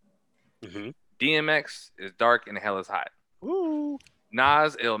 DMX is Dark and Hell is Hot. Ooh.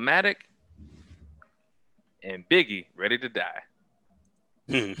 Nas, Illmatic. And Biggie, Ready to Die.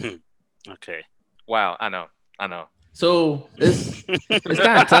 Okay. Wow, I know. So it's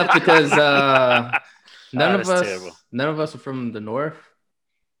kind of tough because none of us are from the north.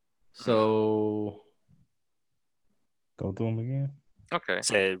 So go through them again. Okay.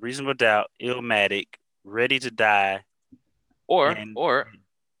 Said Reasonable Doubt, Illmatic, Ready to Die, or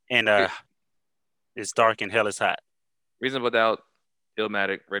It's Dark and Hell is Hot. Reasonable Doubt,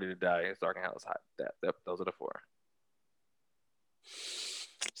 Illmatic, Ready to Die, It's Dark and Hell is Hot. Those are the four.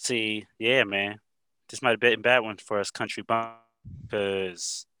 See, yeah, man, this might have been a bad one for us country bum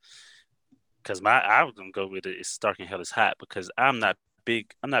because I was gonna go with it. It's Dark and Hell is Hot because I'm not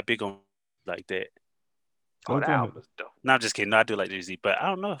big on like that. Oh, that album was dope. No, I'm just kidding. No, I do like Jay-Z, but I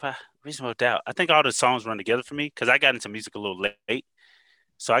don't know if Reasonable Doubt. I think all the songs run together for me because I got into music a little late.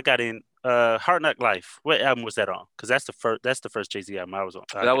 So I got in Hard Knock Life. What album was that on? Because that's the first Jay-Z album I was on.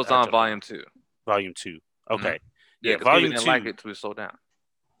 That was on Volume 2. Volume 2. Okay. Mm-hmm. Yeah, Volume 2. Didn't like it till we slowed down.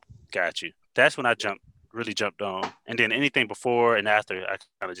 Got you. That's when I really jumped on. And then anything before and after, I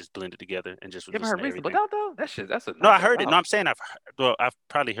kind of just blended together and just. You ever heard Reasonable Doubt though? That's a. No, I heard it. No, I'm saying I've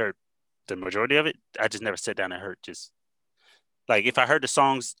probably heard the majority of it. I just never sat down and heard just like if I heard the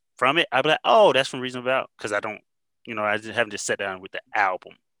songs from it, I'd be like, oh, that's from Reasonable Doubt because I don't, I just haven't just sat down with the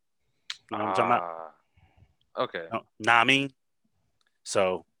album. You know what I'm talking about? Okay. Nah, I mean,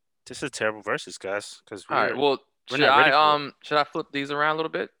 so this is terrible verses, guys. Because all right, well, should I flip these around a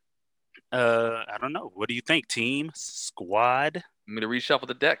little bit? I don't know. What do you think, team? Squad? Want me to reshuffle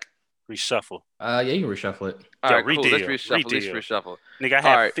the deck? Reshuffle. Yeah, you can reshuffle it. All right, cool. Let's reshuffle. Nigga,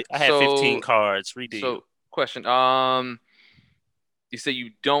 I had 15 cards. Redeal. So, question. You say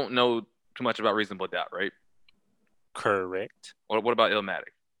you don't know too much about Reasonable Doubt, right? Correct. What about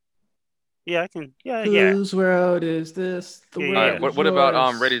Illmatic? Yeah, I can. Yeah. Whose world is this? All right. What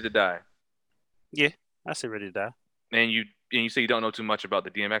about Ready to Die? Yeah, I say Ready to Die. And you say you don't know too much about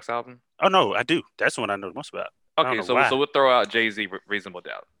the DMX album? Oh no, I do. That's the one I know the most about. Okay, so we'll throw out Jay-Z, Reasonable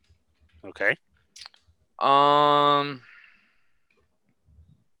Doubt. Okay. I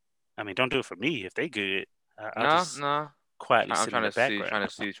mean, don't do it for me if they good. No. Quietly I'm sit in the background. Trying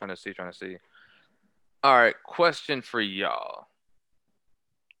to see. All right, question for y'all.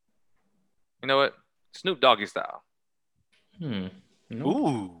 You know what? Snoop Doggy Style. Ooh.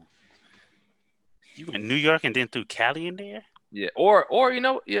 You went New York and then threw Cali in there? Yeah. Or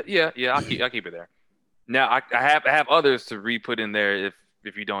yeah. I'll keep it there. Now I have others to re-put in there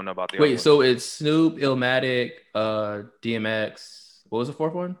if you don't know about the other so it's Snoop, Illmatic, DMX. What was the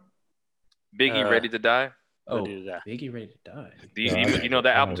fourth one? Biggie, Ready to Die. Oh, Biggie, Ready to Die. Do you know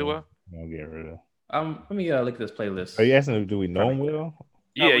that album too well? I'll get rid of. Let me look at this playlist. Are you asking? Do we know him well?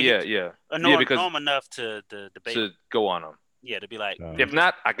 Yeah. Know him enough to debate. To go on them. Yeah, to be like. If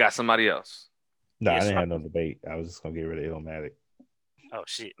not, I got somebody else. No, I didn't have no debate. I was just gonna get rid of Illmatic. Oh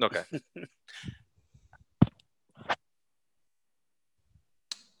shit. Okay.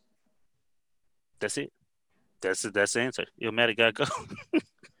 That's it. That's the answer. Illmatic gotta go.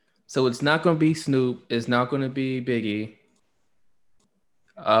 So it's not gonna be Snoop. It's not gonna be Biggie.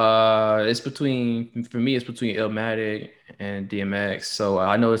 It's between Illmatic and DMX. So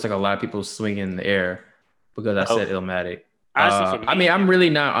I know it's like a lot of people swinging in the air because I said Illmatic. I'm really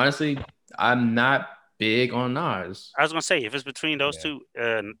not. Honestly, I'm not big on Nas. I was gonna say if it's between those two,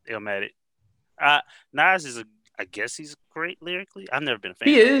 Illmatic. Nas is I guess he's great lyrically. I've never been a fan.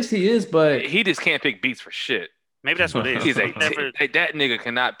 He is, but he just can't pick beats for shit. Maybe that's what it is. He's that nigga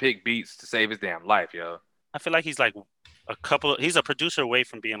cannot pick beats to save his damn life, yo. I feel like he's like he's a producer away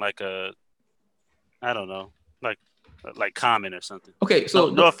from being like I don't know, like Common or something. Okay, so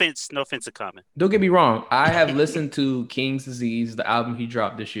no offense to Common. Don't get me wrong. I have listened to King's Disease, the album he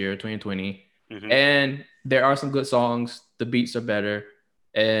dropped this year, 2020, and there are some good songs. The beats are better,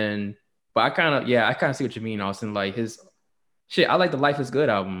 but I kind of see what you mean, Austin. Like his shit, I like the Life Is Good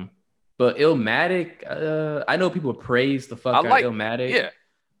album, but Illmatic, I know people praise the fuck out of Illmatic,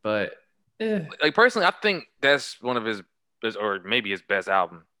 but like personally, I think that's one of his or maybe his best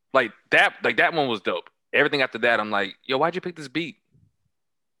album. Like that one was dope. Everything after that, I'm like, yo, why'd you pick this beat?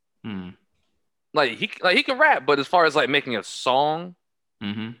 Like he can rap, but as far as like making a song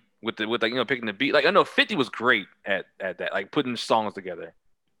with picking the beat, like I know 50 was great at that, like putting songs together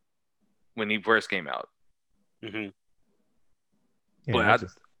when he first came out. But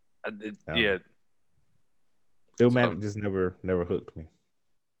Illmatic just never hooked me.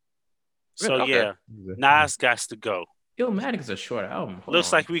 So Nas got to go. Illmatic is a short album.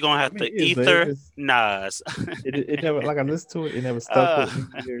 Looks like we're gonna have to ether Nas. It never, like I listened to it, it never stuck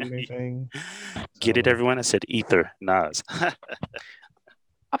with me or anything. Get it, everyone? I said ether Nas. I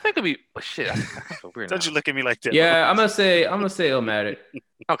think it'd be shit. I feel weird. Don't you look at me like that? Yeah, I'm gonna say Illmatic.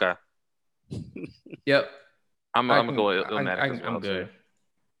 Okay. Yep. I'm gonna go with Illmatic. I'm good.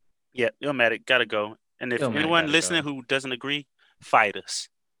 Yeah, Illmatic gotta go. And if anyone listening who doesn't agree, fight us.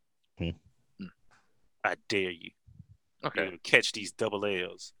 I dare you. Okay. Catch these double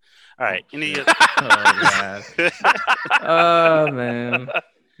L's. All right. Oh man.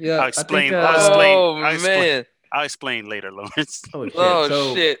 Yeah. I'll explain. I'll explain later, Lawrence.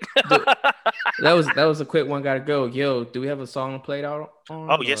 Oh shit. Shit. that was a quick one. Gotta go. Yo, do we have a song played out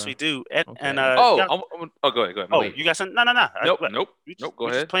on? Yes, we do. Go ahead. Oh, you got something? No. Nope. Go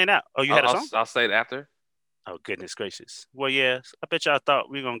ahead. Just playing out. Oh, you had a song? I'll say it after. Oh, goodness gracious. Well, yeah, I bet y'all thought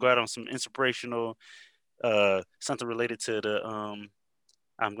we were going to go out on some inspirational, something related to the, I'm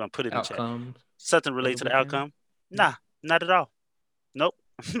going to put it in the chat. Something related to the outcome. Nah, not at all. Nope.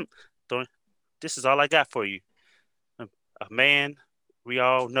 This is all I got for you. A man we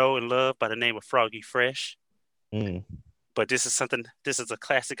all know and love by the name of Froggy Fresh. But this is a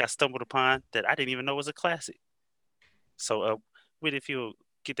classic I stumbled upon that I didn't even know was a classic. So, Whit, if you'll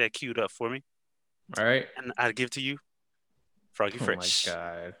get that queued up for me. All right. And I'll give to you Froggy Fresh. Oh, my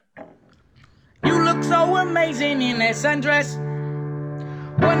God. You look so amazing in that sundress.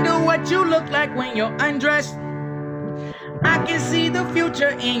 Wonder what you look like when you're undressed. I can see the future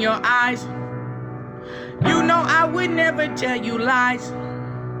in your eyes. You know I would never tell you lies.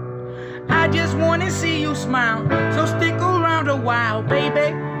 I just want to see you smile. So stick around a while,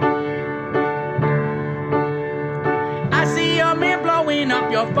 baby. I see your man blowing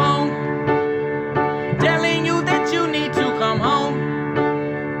up your phone, telling you that you need to come home.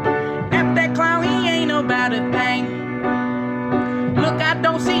 F that clown, he ain't about a thing. Look, I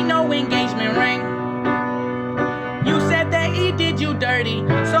don't see no engagement ring. You said that he did you dirty,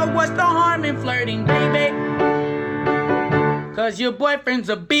 so what's the harm in flirting, baby? Cause your boyfriend's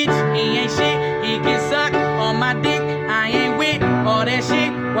a bitch, he ain't shit. He can suck on my dick, I ain't with all that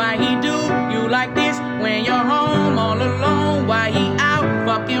shit. Why he do you like this when you're home all alone? Why he out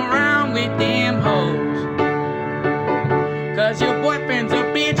fucking around with them hoes? Cause your boyfriend's a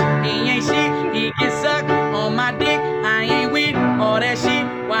bitch, he ain't shit. He can suck on my dick, I ain't with all that shit.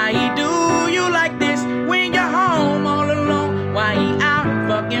 Why he do you like this when you're home all alone? Why he out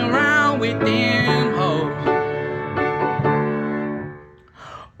fucking around with them hoes?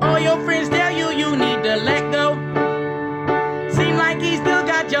 All your friends tell you you need to let go. Seem like he still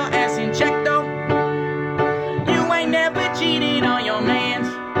got your ass in check though. You ain't never cheated on your mans,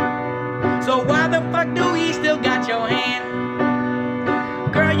 so why the fuck do he still got your hand?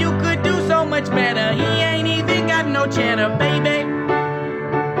 Girl, you could do so much better. He ain't even got no cheddar, baby.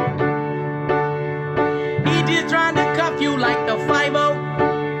 He just trying to cuff you like the 5-0.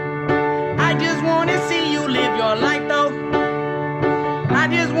 I just wanna see you live your life though. I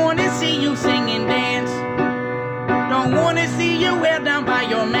just wanna see you sing and dance. Don't wanna see you held down by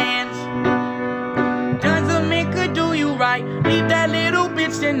your mans. Tons of men could do you right. Leave that little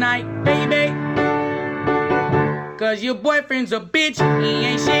bitch tonight, baby. Cause your boyfriend's a bitch, he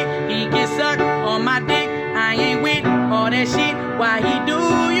ain't shit. He get sucked on my dick. I ain't with all that shit. Why he do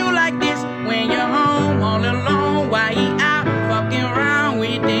you like this when you're home all alone? Why he out fucking around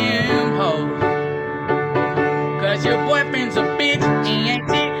with them hoes? Cause your boyfriend's a bitch, he ain't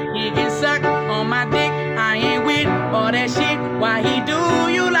shit. He get sucked on my dick. I ain't with all that shit. Why he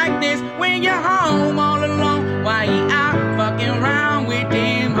do you like this when you're home all alone? Why he out fucking around with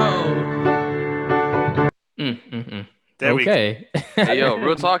them hoes? Okay. Hey, yo,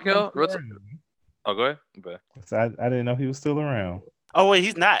 real talk, yo. Real talk. Oh, go ahead. So I didn't know he was still around. Oh wait,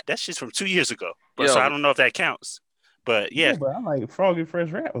 he's not. That shit's from 2 years ago. But Yo. so I don't know if that counts. But yeah, but I'm like Froggy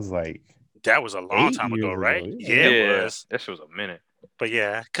Fresh Rap was like that was a long 8 time ago, years right? ago, Yeah, yeah. it was. That shit was a minute. But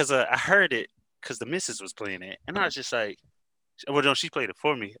yeah, because I heard it because the missus was playing it, and I was just like, well, no, she played it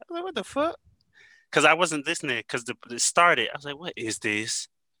for me. I was like, what the fuck? Because I wasn't listening because it started. I was like, what is this?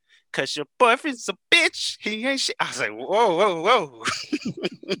 Because your boyfriend's a bitch. He ain't shit. I was like, whoa.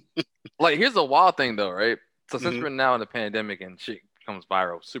 Like, here's the wild thing, though, right? So since Mm-hmm. we're now in the pandemic and shit comes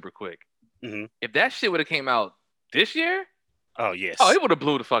viral super quick, Mm-hmm. if that shit would have came out this year, oh yes, it would have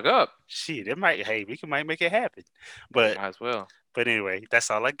blew the fuck up. Shit, it might. Hey, we might make it happen. But might as well. But anyway, that's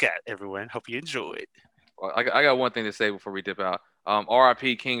all I got. Everyone, hope you enjoyed. Well, I got one thing to say before we dip out.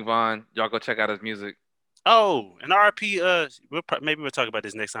 R.I.P. King Von. Y'all go check out his music. Oh, and R.I.P. Maybe we'll talk about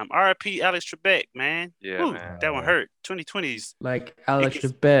this next time. R.I.P. Alex Trebek, man. Yeah, Woo, man. that one hurt. 2020s. Like Alex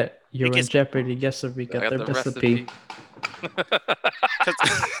Trebek, you're in jeopardy. Yes, sir. We got the recipe.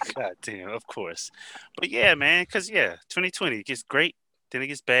 God damn, of course. But yeah, man, because 2020 it gets great, then it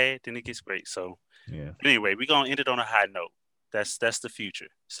gets bad, then it gets great. So yeah. Anyway, we're gonna end it on a high note. That's the future.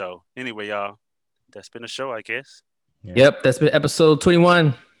 So anyway, y'all, that's been a show, I guess. Yeah. Yep, that's been episode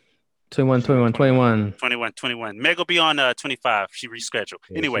 21. 21. Meg will be on 25. She rescheduled.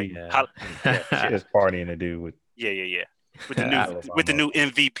 Yeah, anyway, she yeah. has partying to do with. Yeah. With the new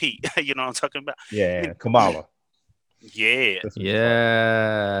MVP. You know what I'm talking about? Yeah, Kamala. Yeah.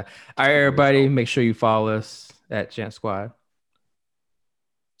 Yeah. All right, everybody, make sure you follow us at Gent Squad.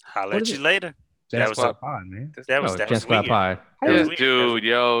 Holla at you later. Gent Squad Pod, man. That was Gent Squad weird. Pod. Dude,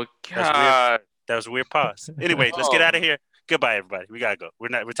 yo, God. That was a weird pause. Anyway, let's get out of here. Goodbye, everybody. We gotta go. We're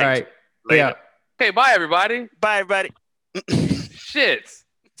taking all right. later. Yeah. Okay, bye, everybody. Bye, everybody. Shit.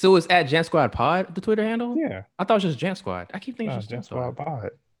 So it's at Gent Squad Pod, the Twitter handle? Yeah. I thought it was just Gent Squad. I keep thinking No, it's just Gent Squad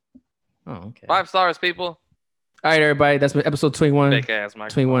Pod. Oh, okay. 5 stars, people. All right, everybody. That's been episode 21. Fake ass Mike.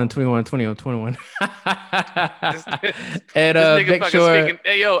 21. And This nigga make fucking sure. speaking.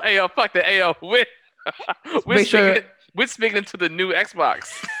 Hey yo, fuck that. Hey yo, Make sure- we're speaking into the new Xbox.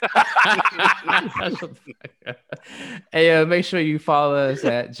 Hey, make sure you follow us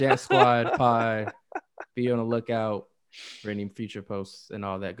at Gent Squad Pod. Be on the lookout for any future posts and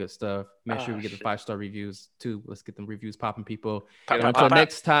all that good stuff. Make sure we get the 5-star reviews too. Let's get them reviews popping, people. And until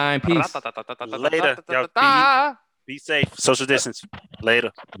next time, peace. Later. Y'all be safe. Social distance.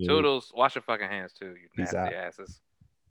 Later. Toodles. Wash your fucking hands too, you Peace nasty out. asses.